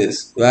like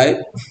this, right?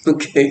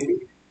 Okay.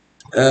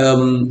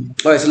 All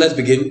right, so let's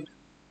begin.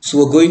 So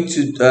we're going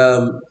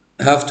to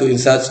have to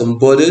insert some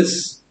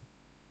borders.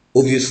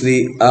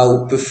 Obviously, I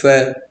would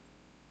prefer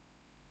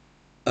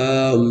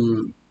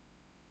um,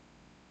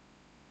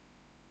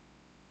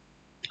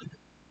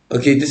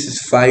 okay, this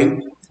is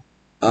fine.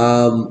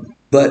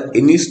 But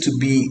it needs to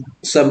be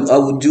some. I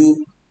would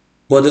do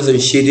borders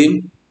and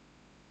shading,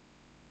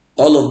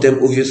 all of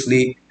them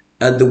obviously,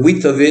 and the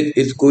width of it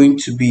is going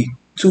to be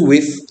two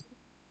width,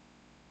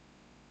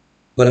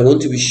 but I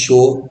want to be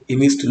sure it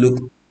needs to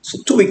look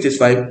so. Two width is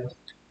fine.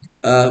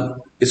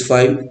 It's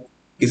fine.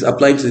 It's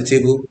applying to the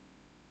table.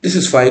 This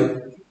is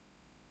fine.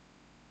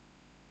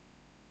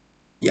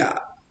 Yeah,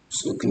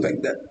 it's looking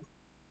like that.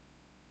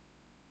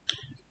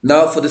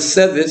 Now for the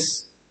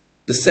service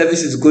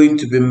is going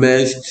to be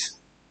merged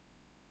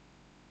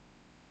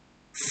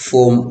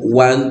from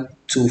 1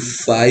 to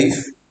 5.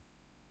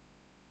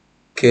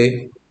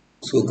 Okay,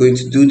 so we're going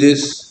to do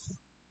this.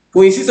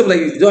 When you see something like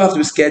this, you don't have to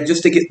be scared,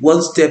 just take it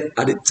one step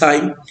at a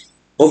time.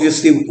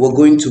 Obviously, we're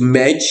going to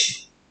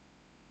merge,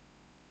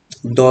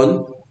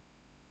 done,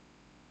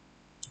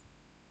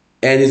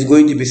 and it's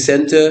going to be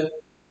center,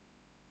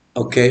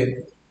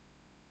 okay,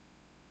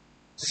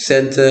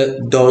 center,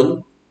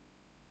 done,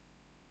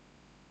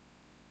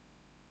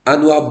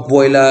 annual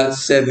boiler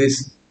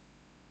service,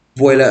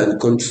 boiler and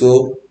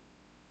control.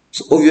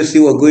 So obviously,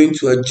 we're going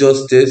to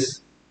adjust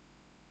this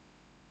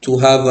to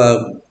have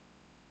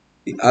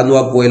the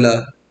annual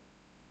boiler.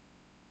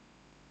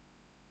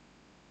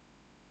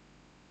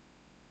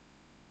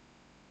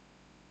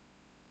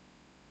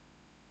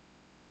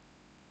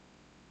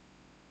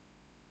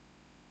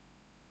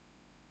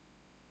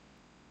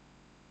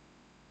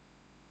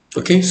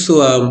 Okay,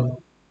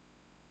 so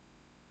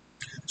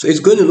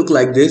it's going to look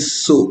like this.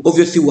 So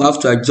obviously, we'll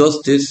have to adjust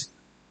this.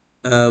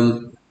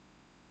 Um,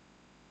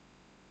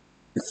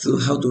 so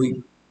how do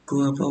we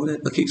go about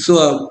it? Okay,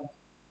 so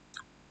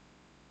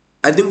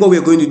I think what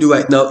we're going to do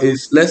right now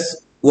is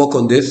let's work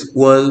on this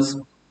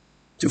 1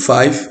 to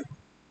 5.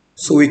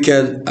 So we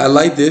can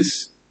highlight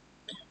this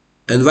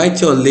and right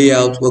here on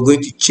layout, we're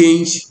going to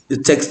change the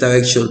text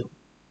direction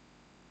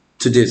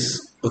to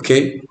this.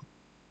 Okay,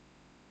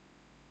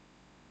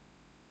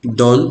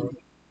 done.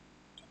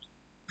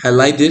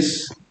 Highlight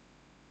this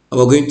and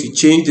we're going to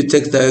change the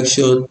text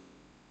direction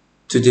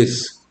to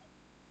this.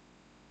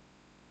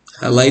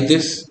 Highlight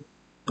this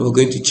and we're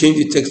going to change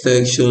the text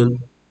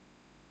direction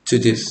to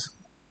this.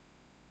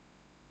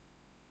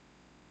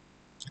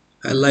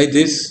 Highlight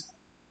this,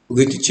 we're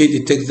going to change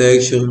the text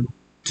direction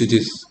to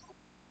this.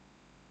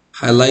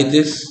 Highlight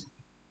this,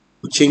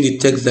 we'll change the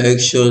text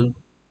direction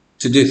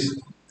to this.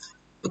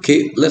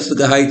 Okay, let's look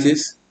at how it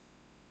is.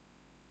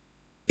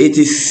 It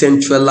is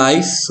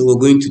centralized, so we're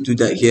going to do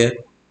that here.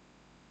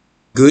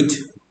 Good.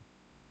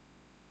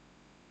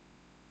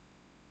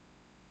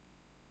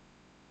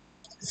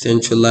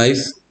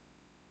 Centralize.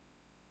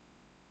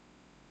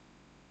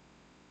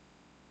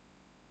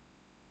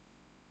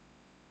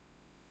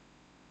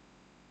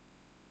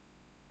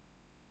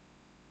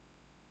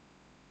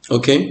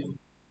 Okay,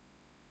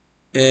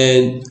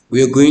 and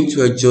we are going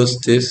to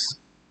adjust this.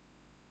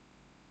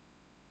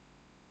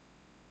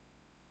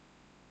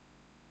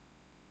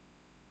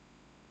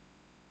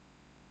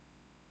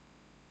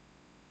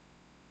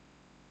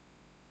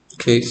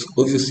 Okay, so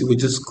obviously we're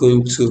just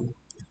going to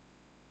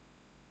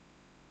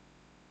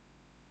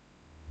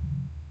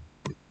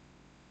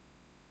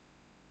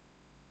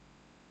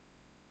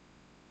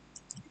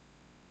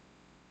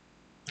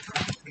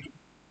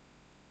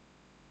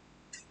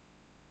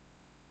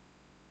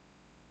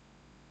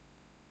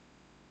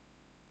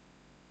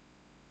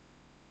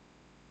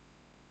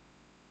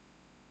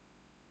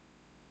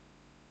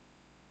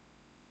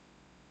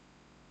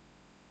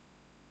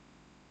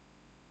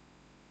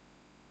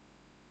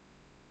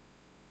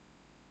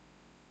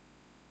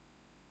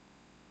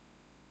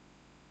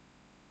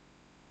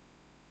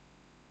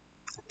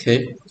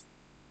okay.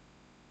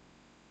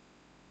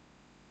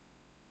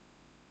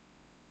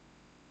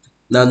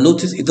 Now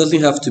notice it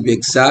doesn't have to be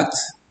exact,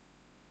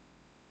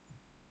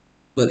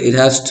 but it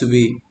has to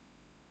be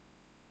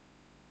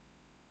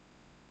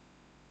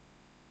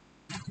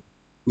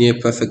near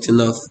perfect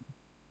enough.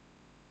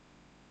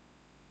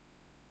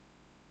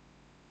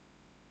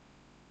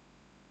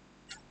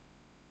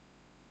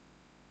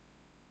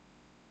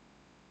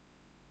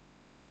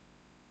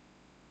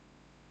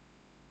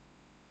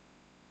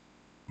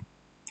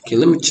 Okay,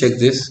 let me check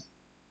this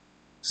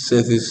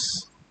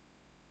service.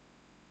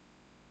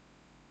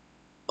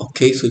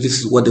 Okay, so this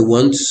is what they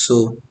want,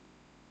 so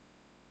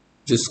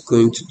just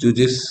going to do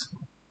this.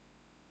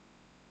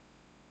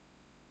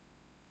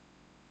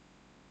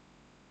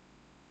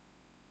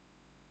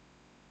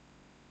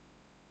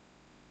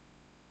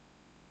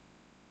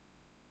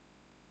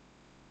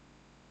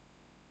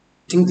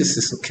 I think this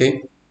is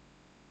okay.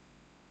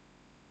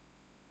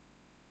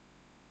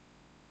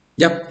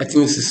 Yep, I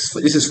think this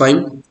is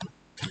fine.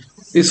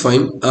 This is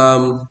fine.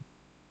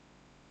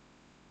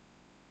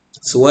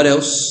 So what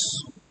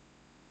else?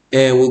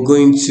 And we're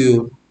going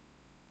to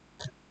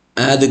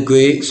add a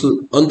gray.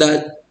 So on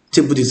that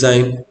table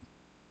design,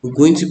 we're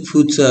going to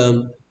put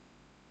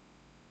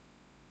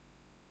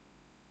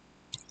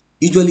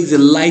usually the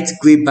light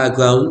gray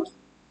background.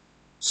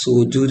 So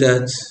we'll do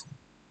that.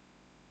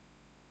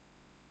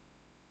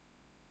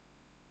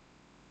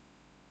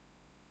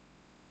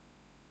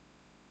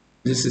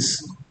 This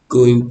is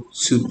going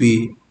to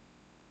be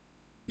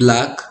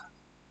black.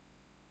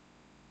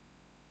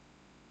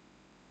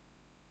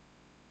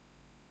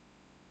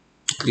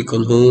 Click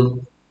on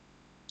home,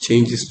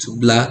 change this to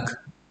black.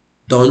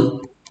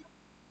 Done.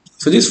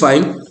 So this is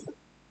fine.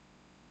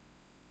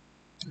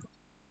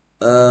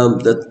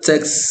 The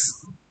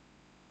text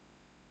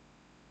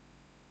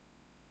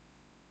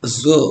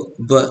as well,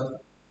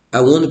 but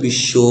I want to be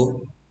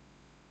sure.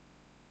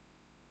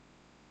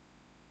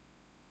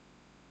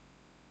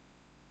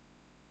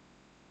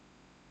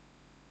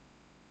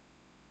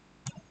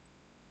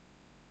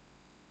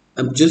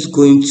 I'm just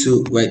going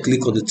to right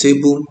click on the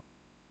table,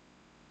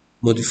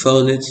 modify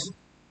on it.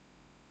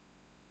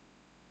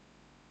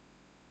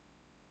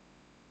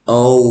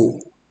 Oh,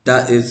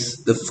 that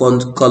is the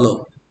font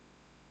color.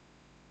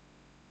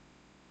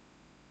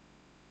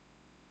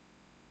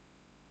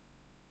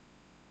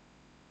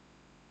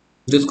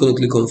 Just going to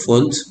click on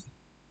font.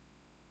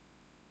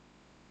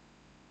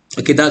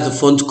 Okay, that's the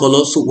font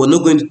color, so we're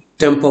not going to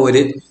temper with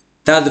it.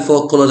 That's the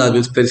font color that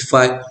has been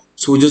specified,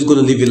 so we're just going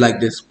to leave it like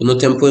this. We're not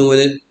tampering with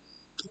it.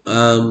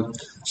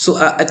 So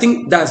I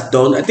think that's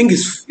done. I think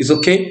it's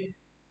okay.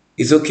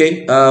 It's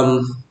okay.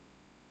 I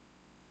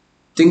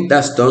think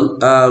that's done.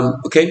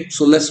 Okay,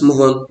 so let's move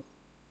on.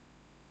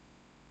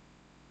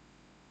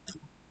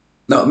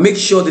 Now make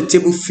sure the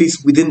table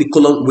fits within the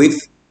column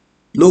width.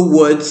 No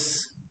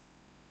words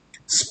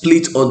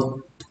split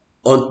on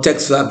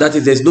text wrap. That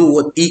is, there's no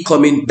word E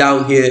coming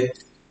down here.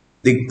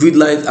 The grid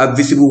lines are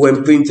visible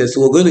when printed.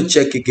 So we're going to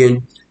check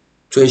again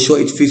to ensure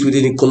it fits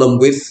within the column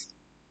width.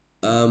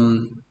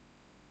 Um,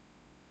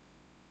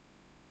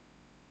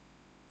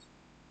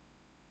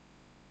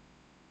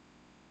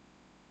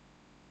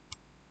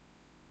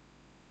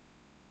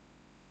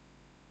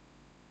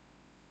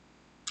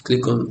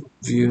 Click on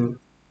view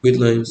grid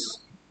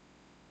lines.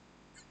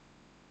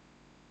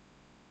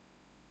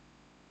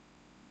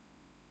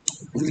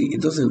 Really,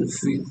 it doesn't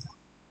fit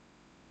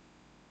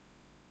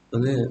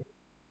on there.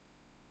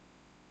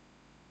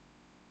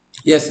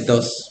 Yes, it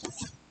does.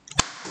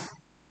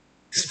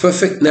 It's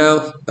perfect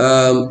now.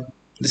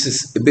 This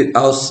is a bit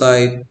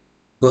outside,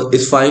 but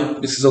it's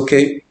fine. This is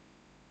okay.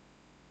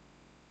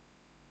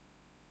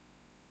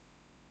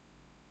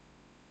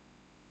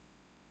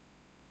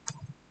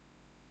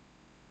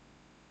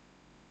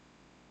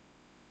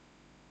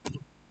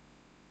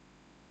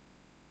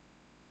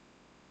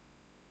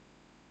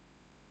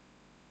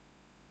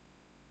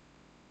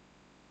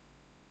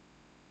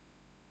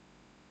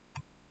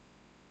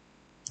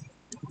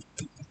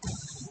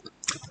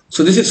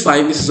 So this is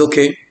fine. This is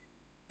okay.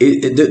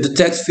 The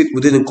text fit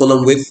within the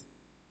column width,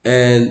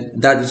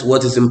 and that is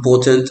what is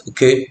important.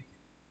 Okay.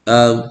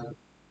 Um,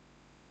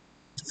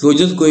 so we're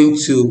just going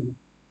to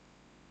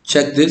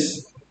check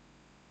this.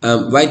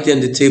 Right there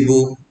in the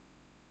table,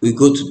 we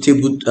go to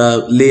table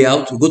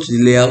layout. We go to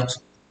the layout,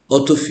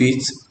 auto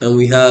fit, and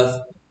we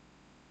have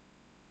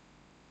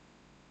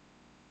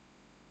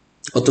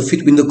auto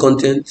fit window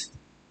content.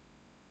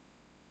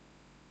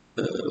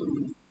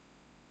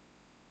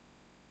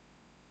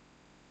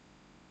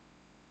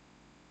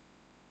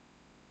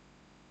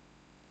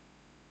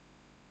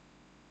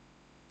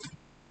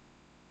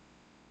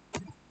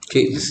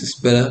 Okay, this is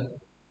better.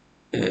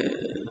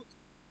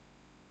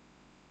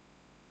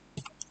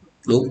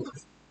 Nope.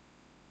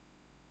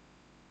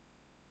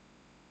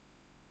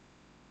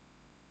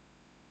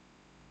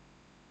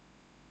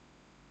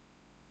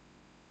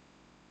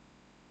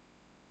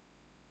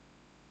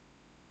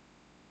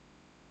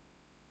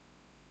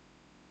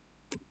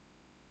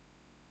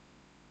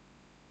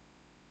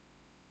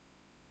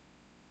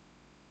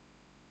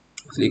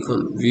 Click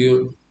on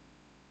view.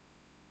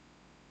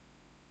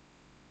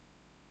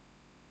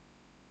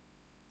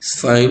 It's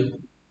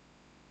fine.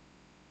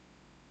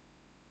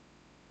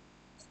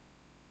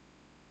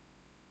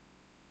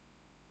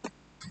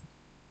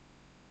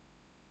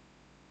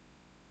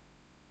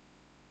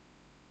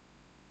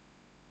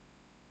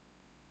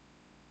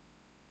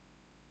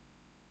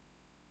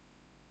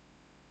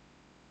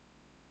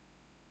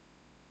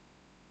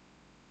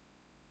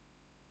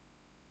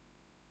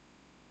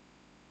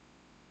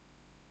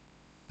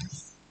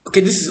 Okay,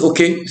 this is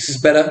okay. This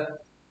is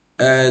better,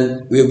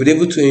 and we have been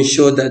able to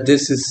ensure that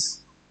this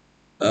is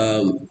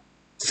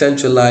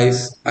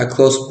centralized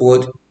across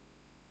board.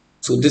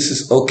 So this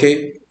is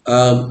okay.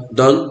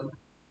 Done.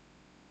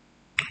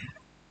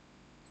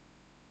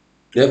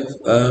 Yep.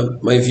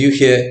 My view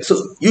here.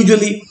 So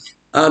usually,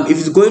 if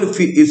it's going to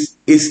fit,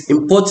 it's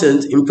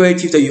important,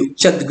 imperative that you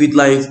check the grid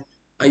lines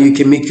and you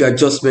can make your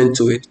adjustment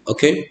to it.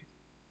 Okay.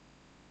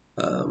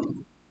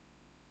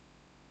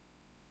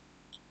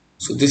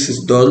 So this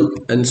is done,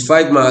 and it's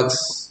 5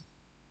 marks.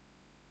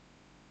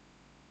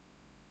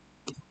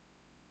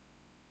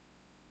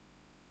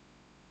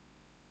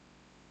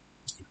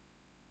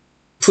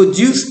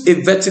 Produce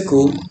a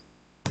vertical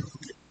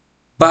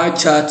bar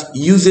chart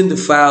using the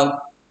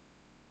file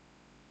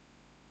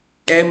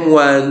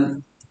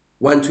M1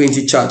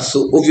 120 chart.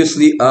 So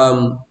obviously,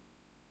 I'm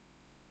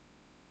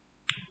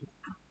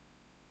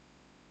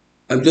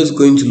just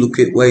going to look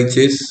at where it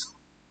is.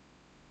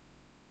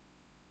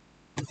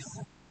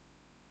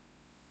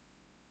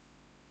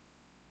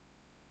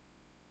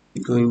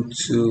 I'm going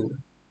to,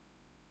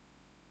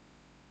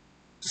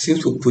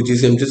 since we're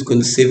producing, I'm just going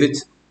to save it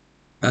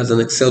as an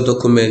Excel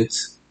document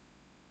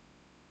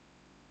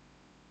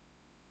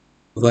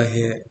over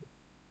here.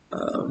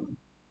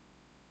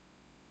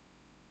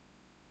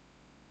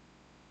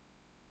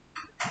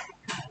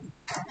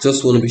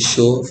 Just want to be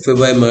sure.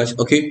 February, March.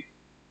 Okay,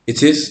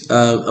 it is.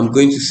 I'm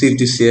going to save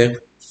this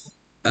here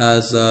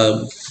as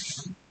an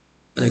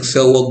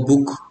Excel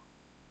workbook.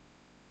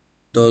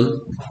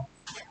 Done.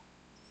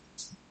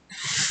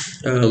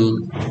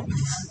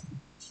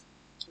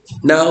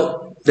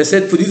 Now they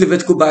said produce a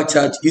vertical bar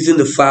chart using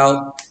the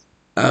file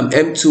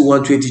M2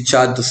 120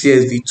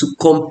 chart.csv to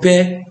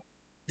compare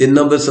the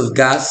numbers of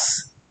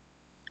gas,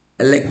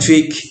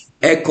 electric,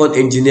 aircon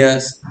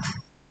engineers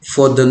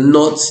for the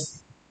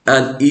north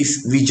and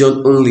east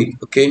region only.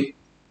 Okay.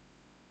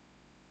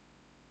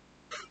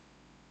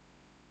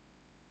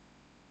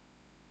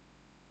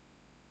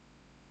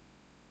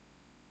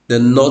 The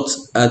north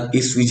and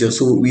east region.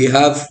 So we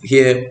have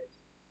here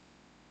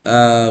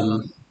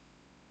to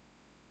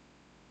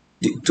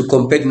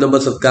compare the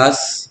numbers of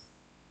gas,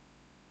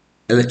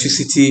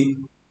 electricity,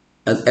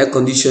 and air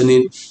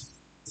conditioning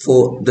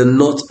for the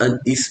north and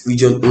east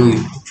region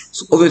only.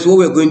 So obviously what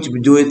we're going to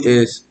be doing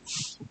is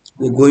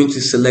we're going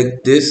to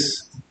select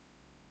this.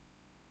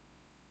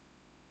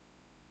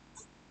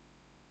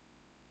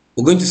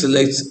 We're going to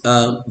select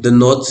the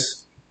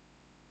north,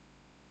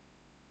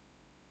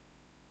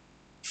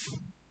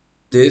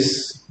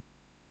 this,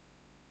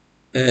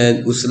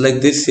 and we'll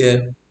select this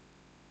here.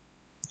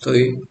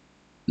 Sorry,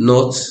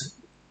 north,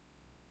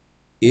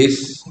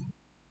 east,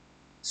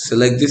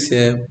 select this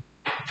here,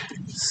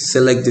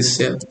 select this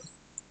here.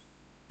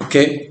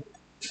 Okay,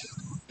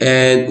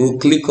 and we'll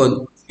click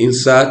on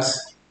insert,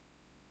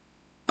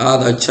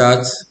 add a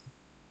chart,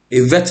 a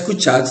vertical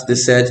chart. They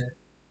said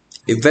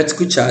a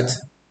vertical chart,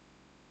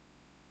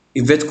 a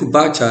vertical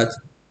bar chart.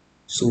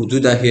 So we'll do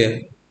that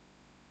here.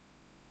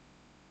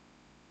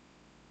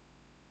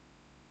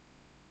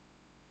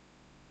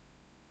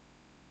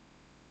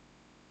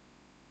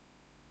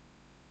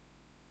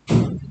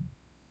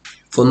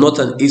 For north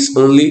and east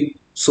only.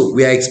 So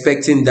we are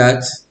expecting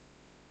that.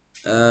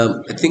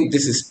 I think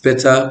this is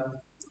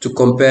better to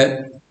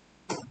compare.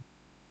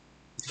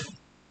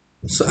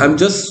 So I'm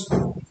just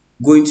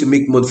going to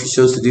make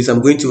modifications to this.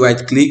 I'm going to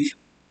right click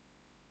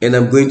and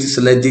I'm going to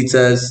select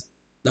data.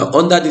 Now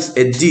under this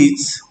edit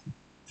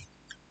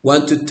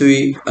 1 2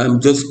 3,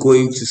 I'm just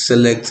going to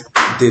select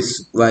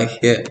this right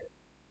here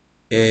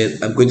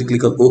and I'm going to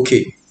click on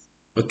OK.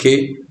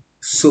 Okay,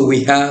 so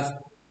we have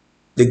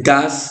the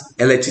gas,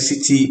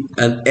 electricity,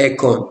 and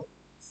aircon.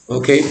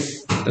 Okay,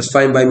 that's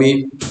fine by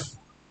me.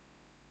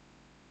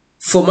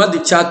 Format the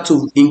chart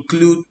to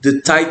include the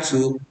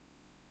title,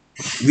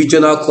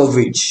 regional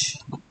coverage.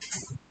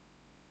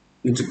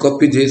 Need to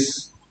copy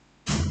this.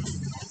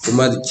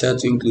 Format the chart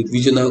to include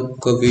regional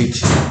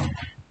coverage.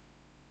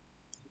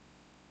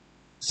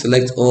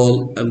 Select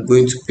all. I'm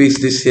going to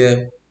paste this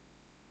here.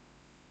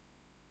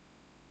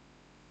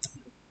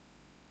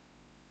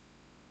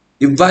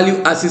 The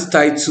value axis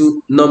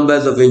title,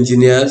 numbers of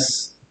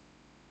engineers.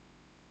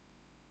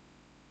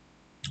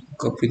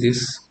 Copy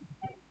this.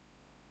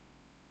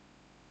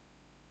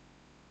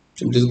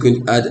 I'm just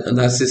going to add an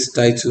axis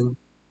title.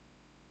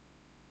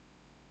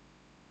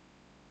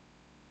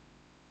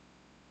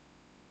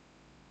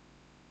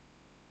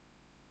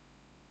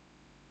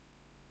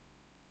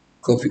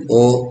 Copy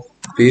all,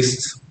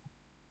 paste.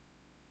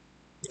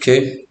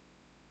 Okay.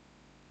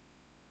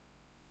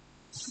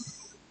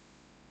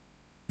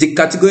 The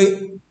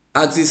category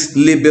axis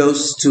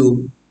labels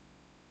to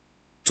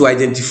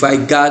identify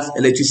gas,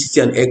 electricity,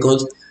 and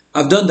aircons.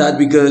 I've done that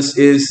because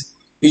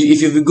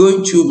if you've been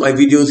going through my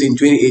videos in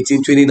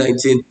 2018,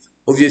 2019,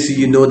 obviously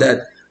you know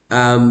that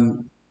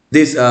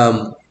this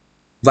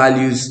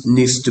values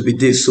needs to be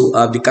this. So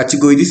the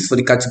category, this is for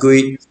the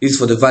category, this is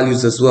for the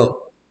values as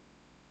well.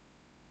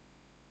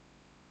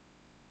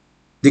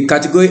 The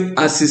category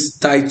axis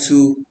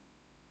title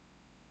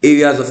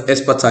areas of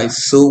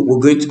expertise. So we're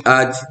going to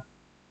add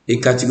a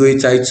category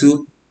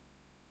title.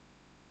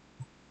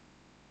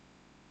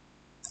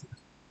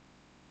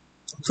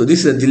 So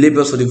this is the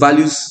labels for the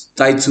values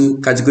title,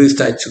 categories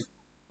title.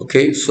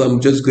 Okay, so I'm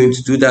just going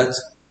to do that.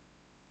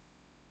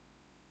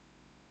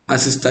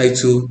 Access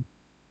title.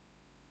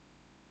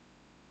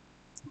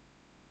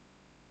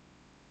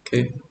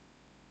 Okay,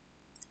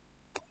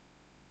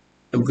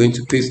 I'm going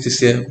to paste this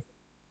here.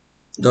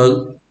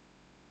 Done.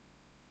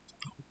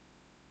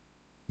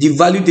 The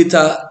value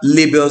data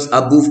labels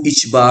above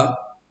each bar.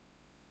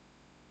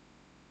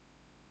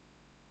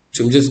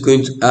 So I'm just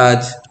going to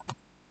add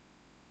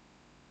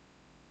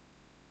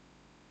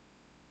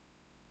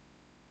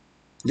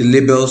the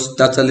labels,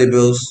 data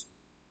labels.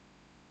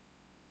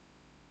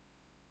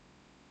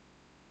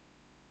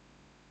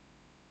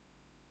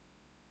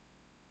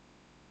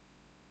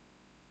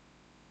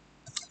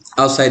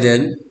 Outside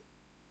then.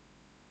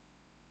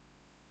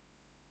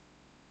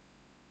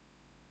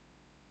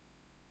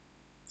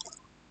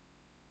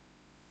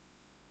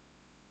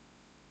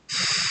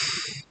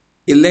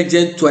 A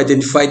legend to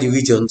identify the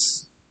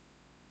regions.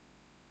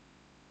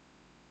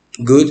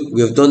 Good,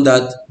 we have done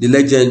that. The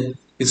legend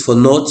is for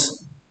north,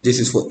 this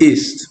is for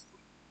east.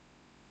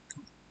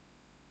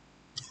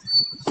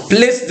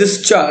 Place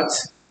this chart.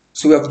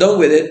 So we have done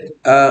with it.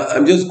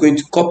 I'm just going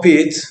to copy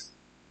it.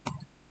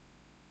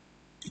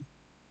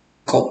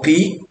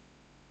 Copy.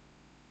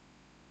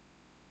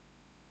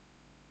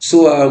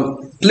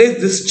 So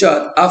place this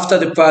chart after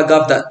the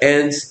paragraph that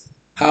ends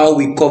how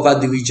we cover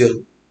the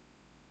region.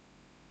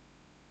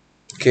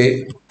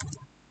 Okay.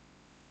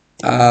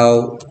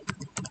 How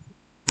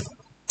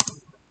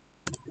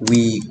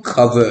we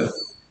cover.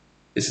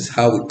 This is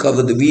how we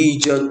cover the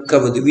region.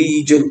 Cover the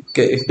region.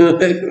 Okay.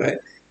 Right.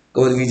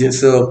 Cover the region.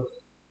 So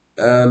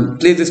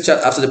place this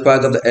chart after the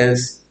paragraph that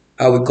ends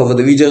how we cover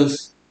the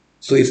regions.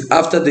 So it's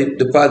after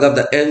the paragraph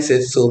that ends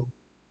it. So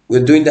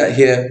we're doing that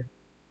here.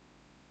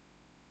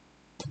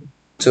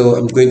 So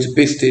I'm going to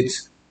paste it.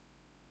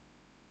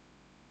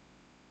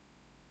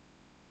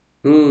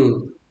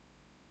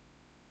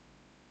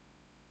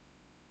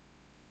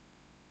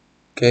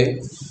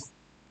 Okay.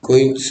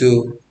 Going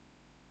to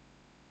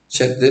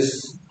check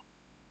this.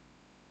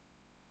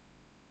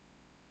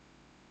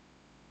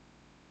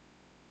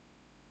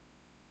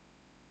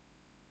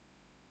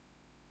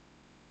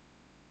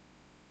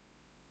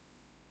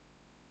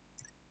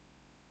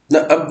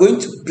 Now I'm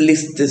going to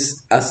place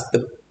this as a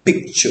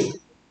picture.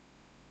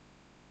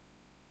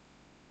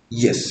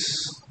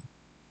 Yes.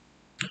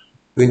 I'm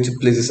going to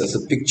place this as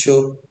a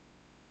picture,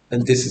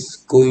 and this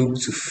is going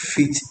to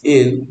fit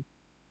in.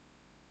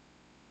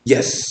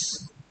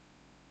 Yes.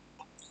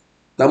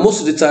 Now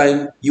most of the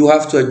time you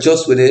have to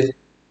adjust with it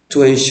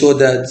to ensure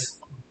that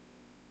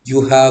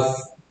you have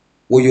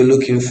what you're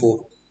looking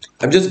for.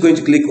 I'm just going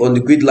to click on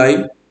the grid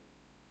line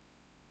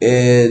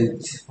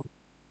and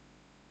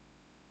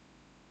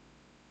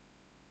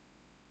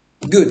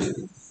good.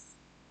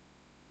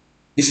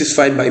 This is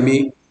fine by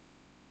me.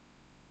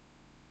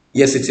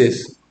 Yes, it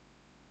is.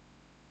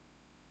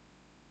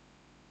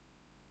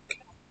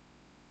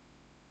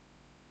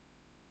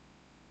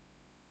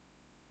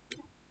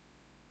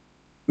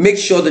 Make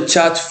sure the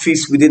chart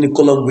fits within the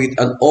column width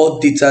and all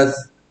data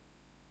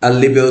and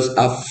labels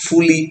are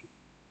fully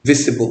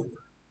visible.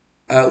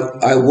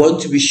 I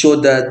want to be sure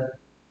that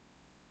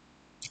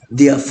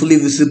they are fully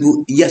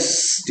visible.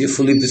 Yes, they're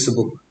fully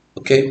visible.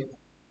 Okay.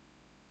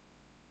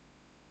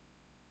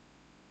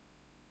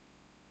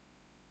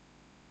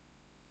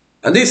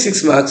 And this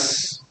 6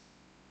 marks.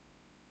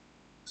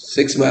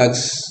 6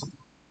 marks.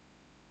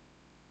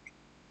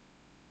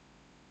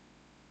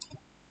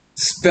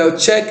 Spell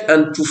check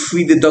and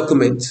proofread the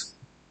document.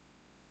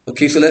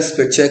 Okay, so let's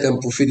spell check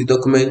and proofread the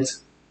document.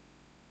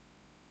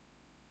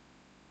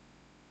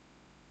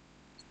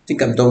 I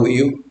think I'm done with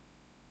you.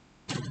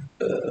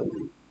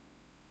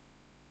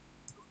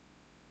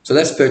 So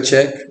let's spell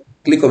check.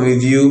 Click on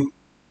review.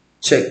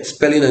 Check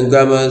spelling and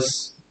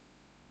grammars.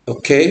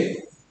 Okay.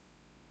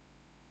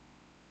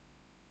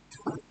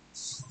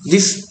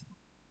 This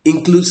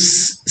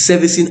includes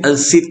servicing and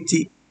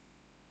safety.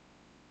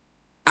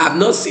 I've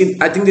not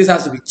seen. I think this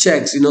has to be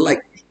checks.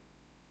 Like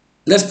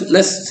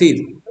let's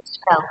see.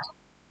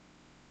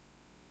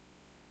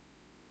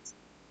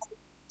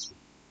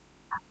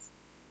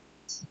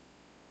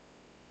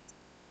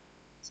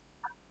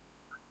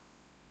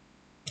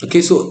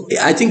 Okay, so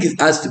I think it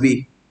has to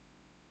be,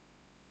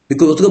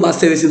 because we're talking about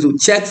servicing. So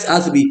checks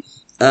has to be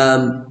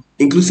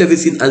include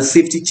servicing and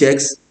safety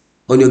checks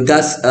on your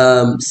gas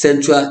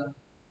central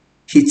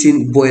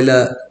heating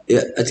boiler.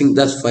 Yeah, I think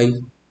that's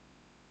fine.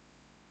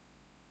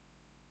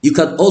 You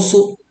can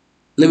also,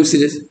 let me see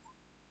this.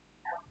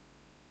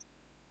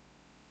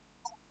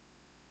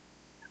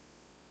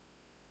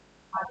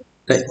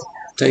 Right.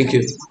 Thank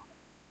you.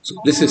 So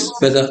this is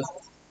better.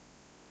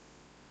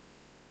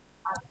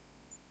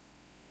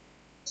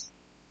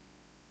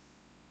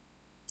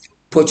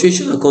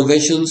 Punctuation and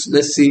conventions.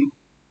 Let's see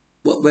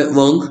what went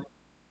wrong.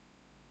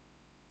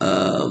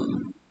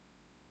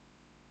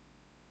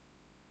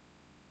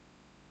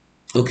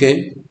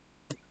 Okay.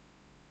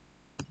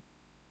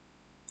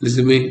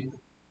 Listen to me.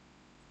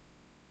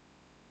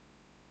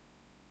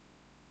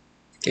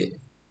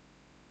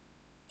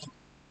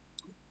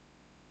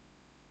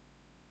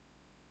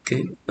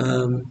 Okay.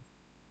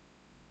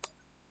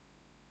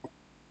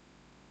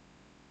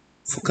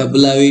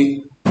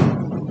 Vocabulary.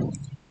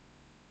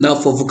 Now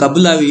for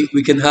vocabulary,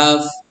 we can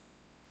have,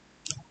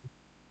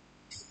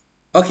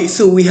 okay,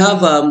 so we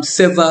have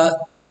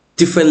several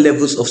different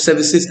levels of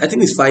services. I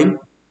think it's fine.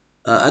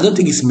 I don't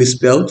think it's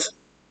misspelled.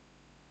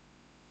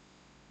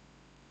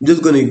 I'm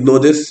just going to ignore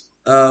this.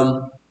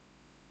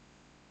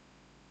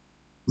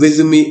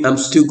 Resume, I'm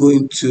still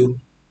going to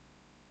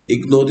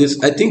ignore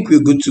this. I think we're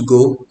good to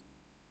go.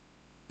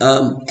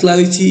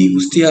 Clarity, we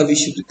still have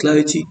issues with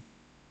clarity.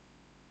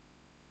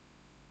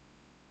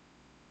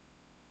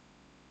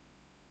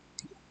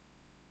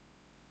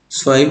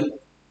 It's fine.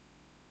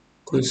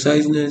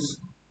 Conciseness.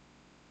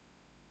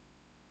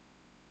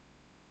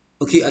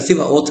 Okay, I think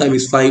at all time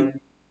is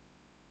fine.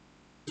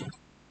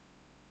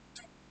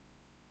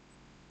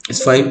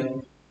 It's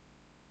fine.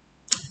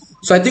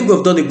 So I think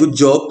we've done a good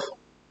job.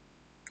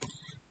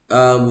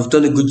 We've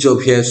done a good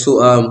job here.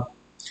 So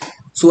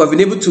we've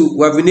been able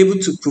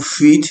to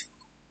proofread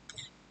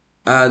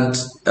and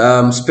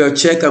spell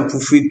check and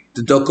proofread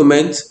the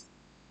document.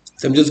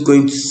 So I'm just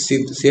going to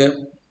save this here.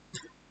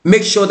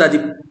 Make sure that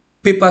the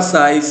paper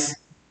size,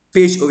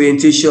 page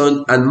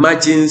orientation, and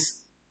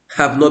margins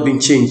have not been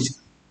changed.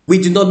 We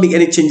did not make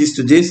any changes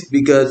to this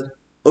because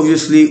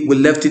obviously we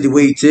left it the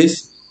way it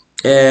is.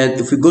 And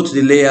if we go to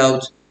the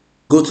layout,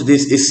 go to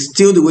this, it's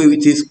still the way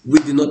it is. We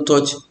did not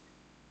touch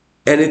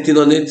anything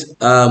on it.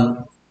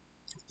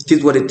 It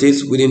is what it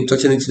is. We didn't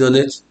touch anything on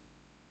it.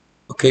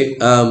 Okay.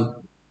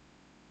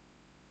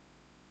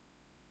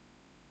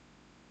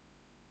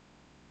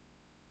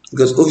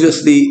 Because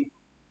obviously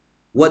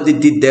what they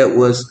did there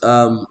was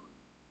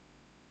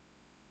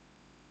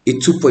a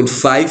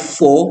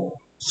 2.54,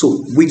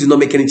 so we do not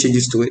make any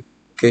changes to it.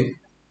 Okay,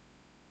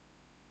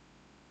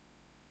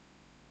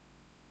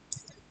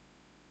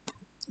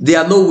 there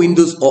are no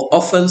windows or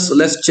orphans, so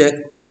let's check.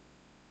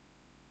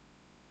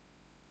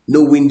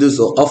 No windows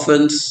or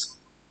orphans.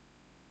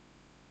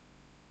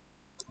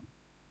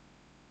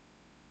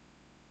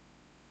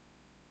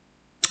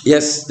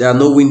 Yes, there are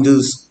no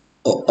windows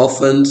or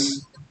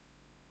orphans.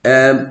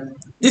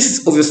 This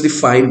is obviously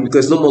fine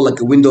because it's not more like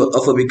a window or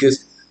orphan,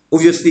 because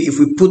obviously if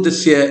we put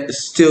this here,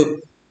 it's still,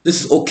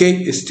 this is okay,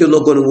 it's still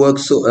not going to work.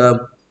 So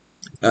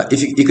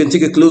if you can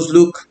take a close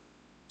look,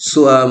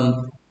 so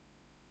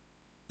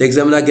the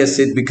examiner gets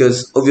it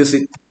because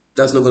obviously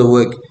that's not going to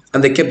work,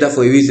 and they kept that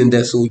for a reason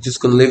there, so we're just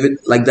going to leave it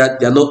like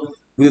that. There are no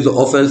windows or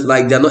orphans,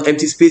 like there are no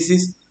empty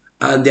spaces,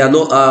 and there are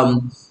no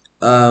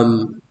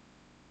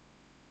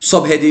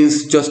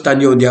subheadings just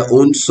standing on their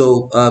own.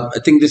 So I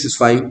think this is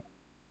fine.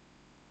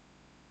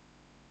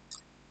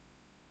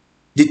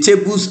 The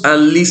tables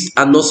and lists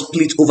are not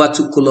split over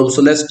two columns,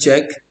 so let's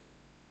check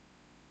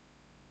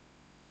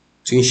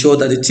to ensure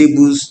that the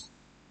tables,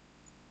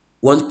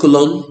 one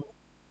column,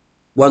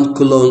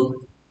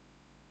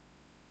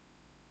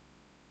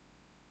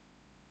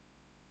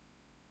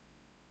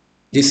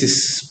 this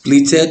is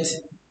splitted.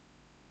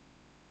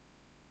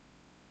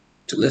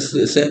 So let's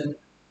say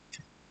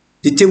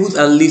the tables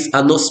and lists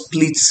are not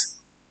split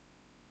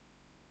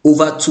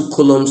over two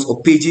columns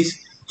or pages.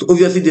 So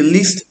obviously the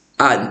lists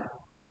are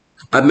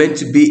meant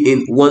to be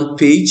in one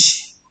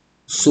page.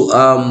 So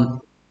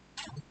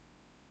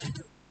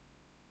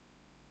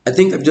I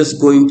think I'm just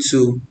going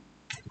to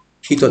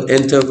hit on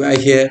enter right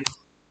here.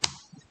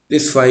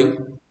 This is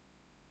fine.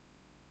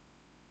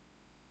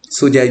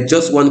 So there is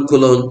just one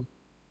column.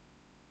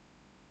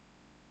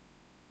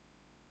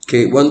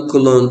 Okay, one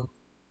column,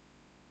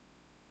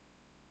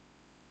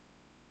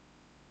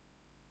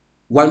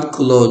 one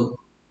column.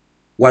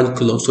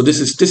 So this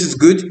is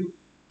good.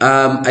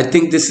 I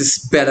think this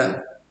is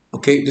better.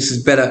 Okay, this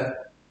is better,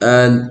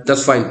 and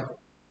that's fine.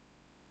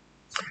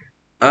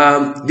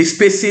 The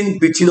spacing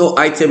between all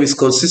items is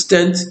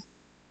consistent.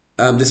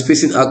 The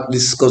spacing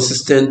is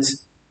consistent.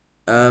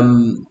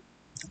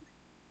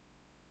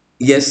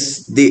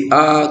 Yes, they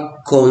are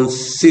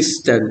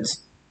consistent.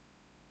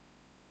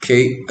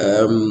 Okay.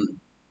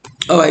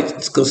 All right,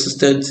 it's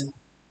consistent.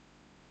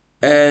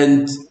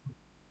 And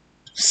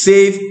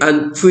save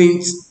and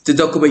print the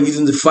document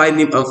using the file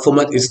name and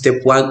format is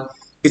step one.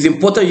 It's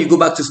important you go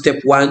back to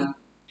step one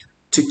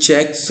to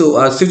check.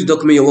 So save the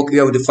document you're working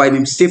with the file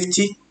name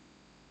safety.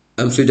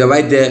 So they're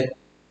right there,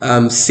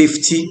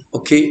 safety.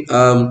 Okay.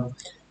 And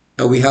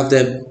we have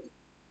them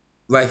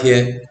right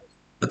here.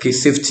 Okay,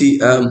 safety.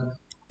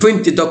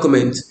 Print the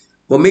document,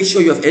 but make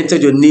sure you have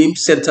entered your name,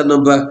 center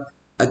number,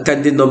 and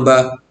candidate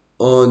number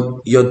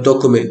on your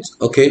document.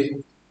 Okay.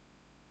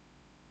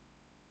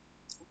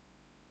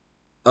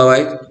 All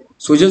right.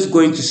 So we're just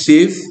going to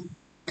save.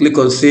 Click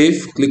on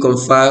save. Click on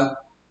file.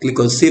 Click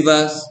on save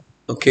as.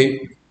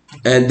 Okay.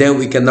 And then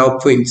we can now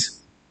print.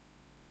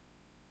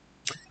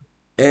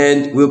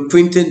 And we're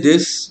printing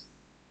this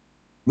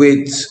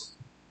with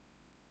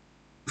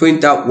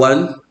print out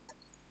one.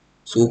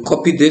 So we'll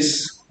copy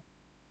this.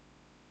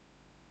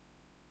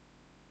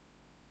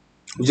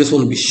 We just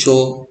want to be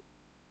sure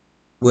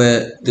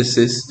where this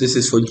is. This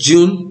is for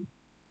June,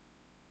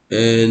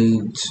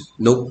 and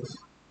nope,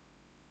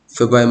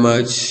 February,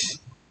 March.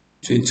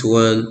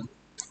 21.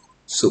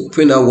 So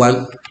print out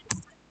one,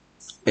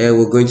 and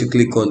we're going to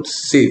click on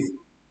save.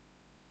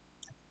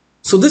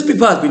 So this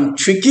paper has been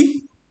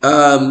tricky.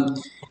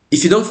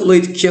 If you don't follow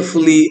it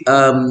carefully,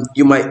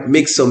 you might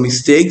make some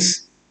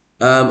mistakes.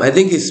 I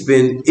think it's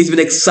been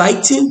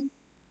exciting,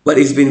 but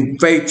it's been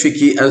very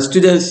tricky. And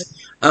students,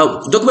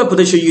 document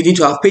protection, you need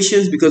to have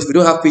patience, because if you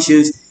don't have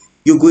patience,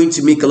 you're going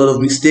to make a lot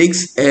of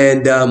mistakes.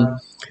 And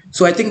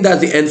so I think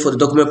that's the end for the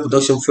document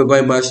production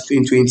February March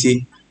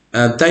 2020.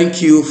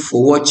 Thank you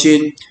for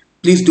watching.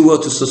 Please do well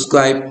to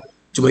subscribe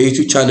to my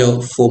YouTube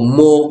channel for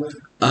more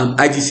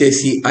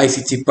IGCSE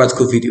ICT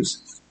practical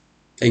videos.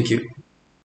 Thank you.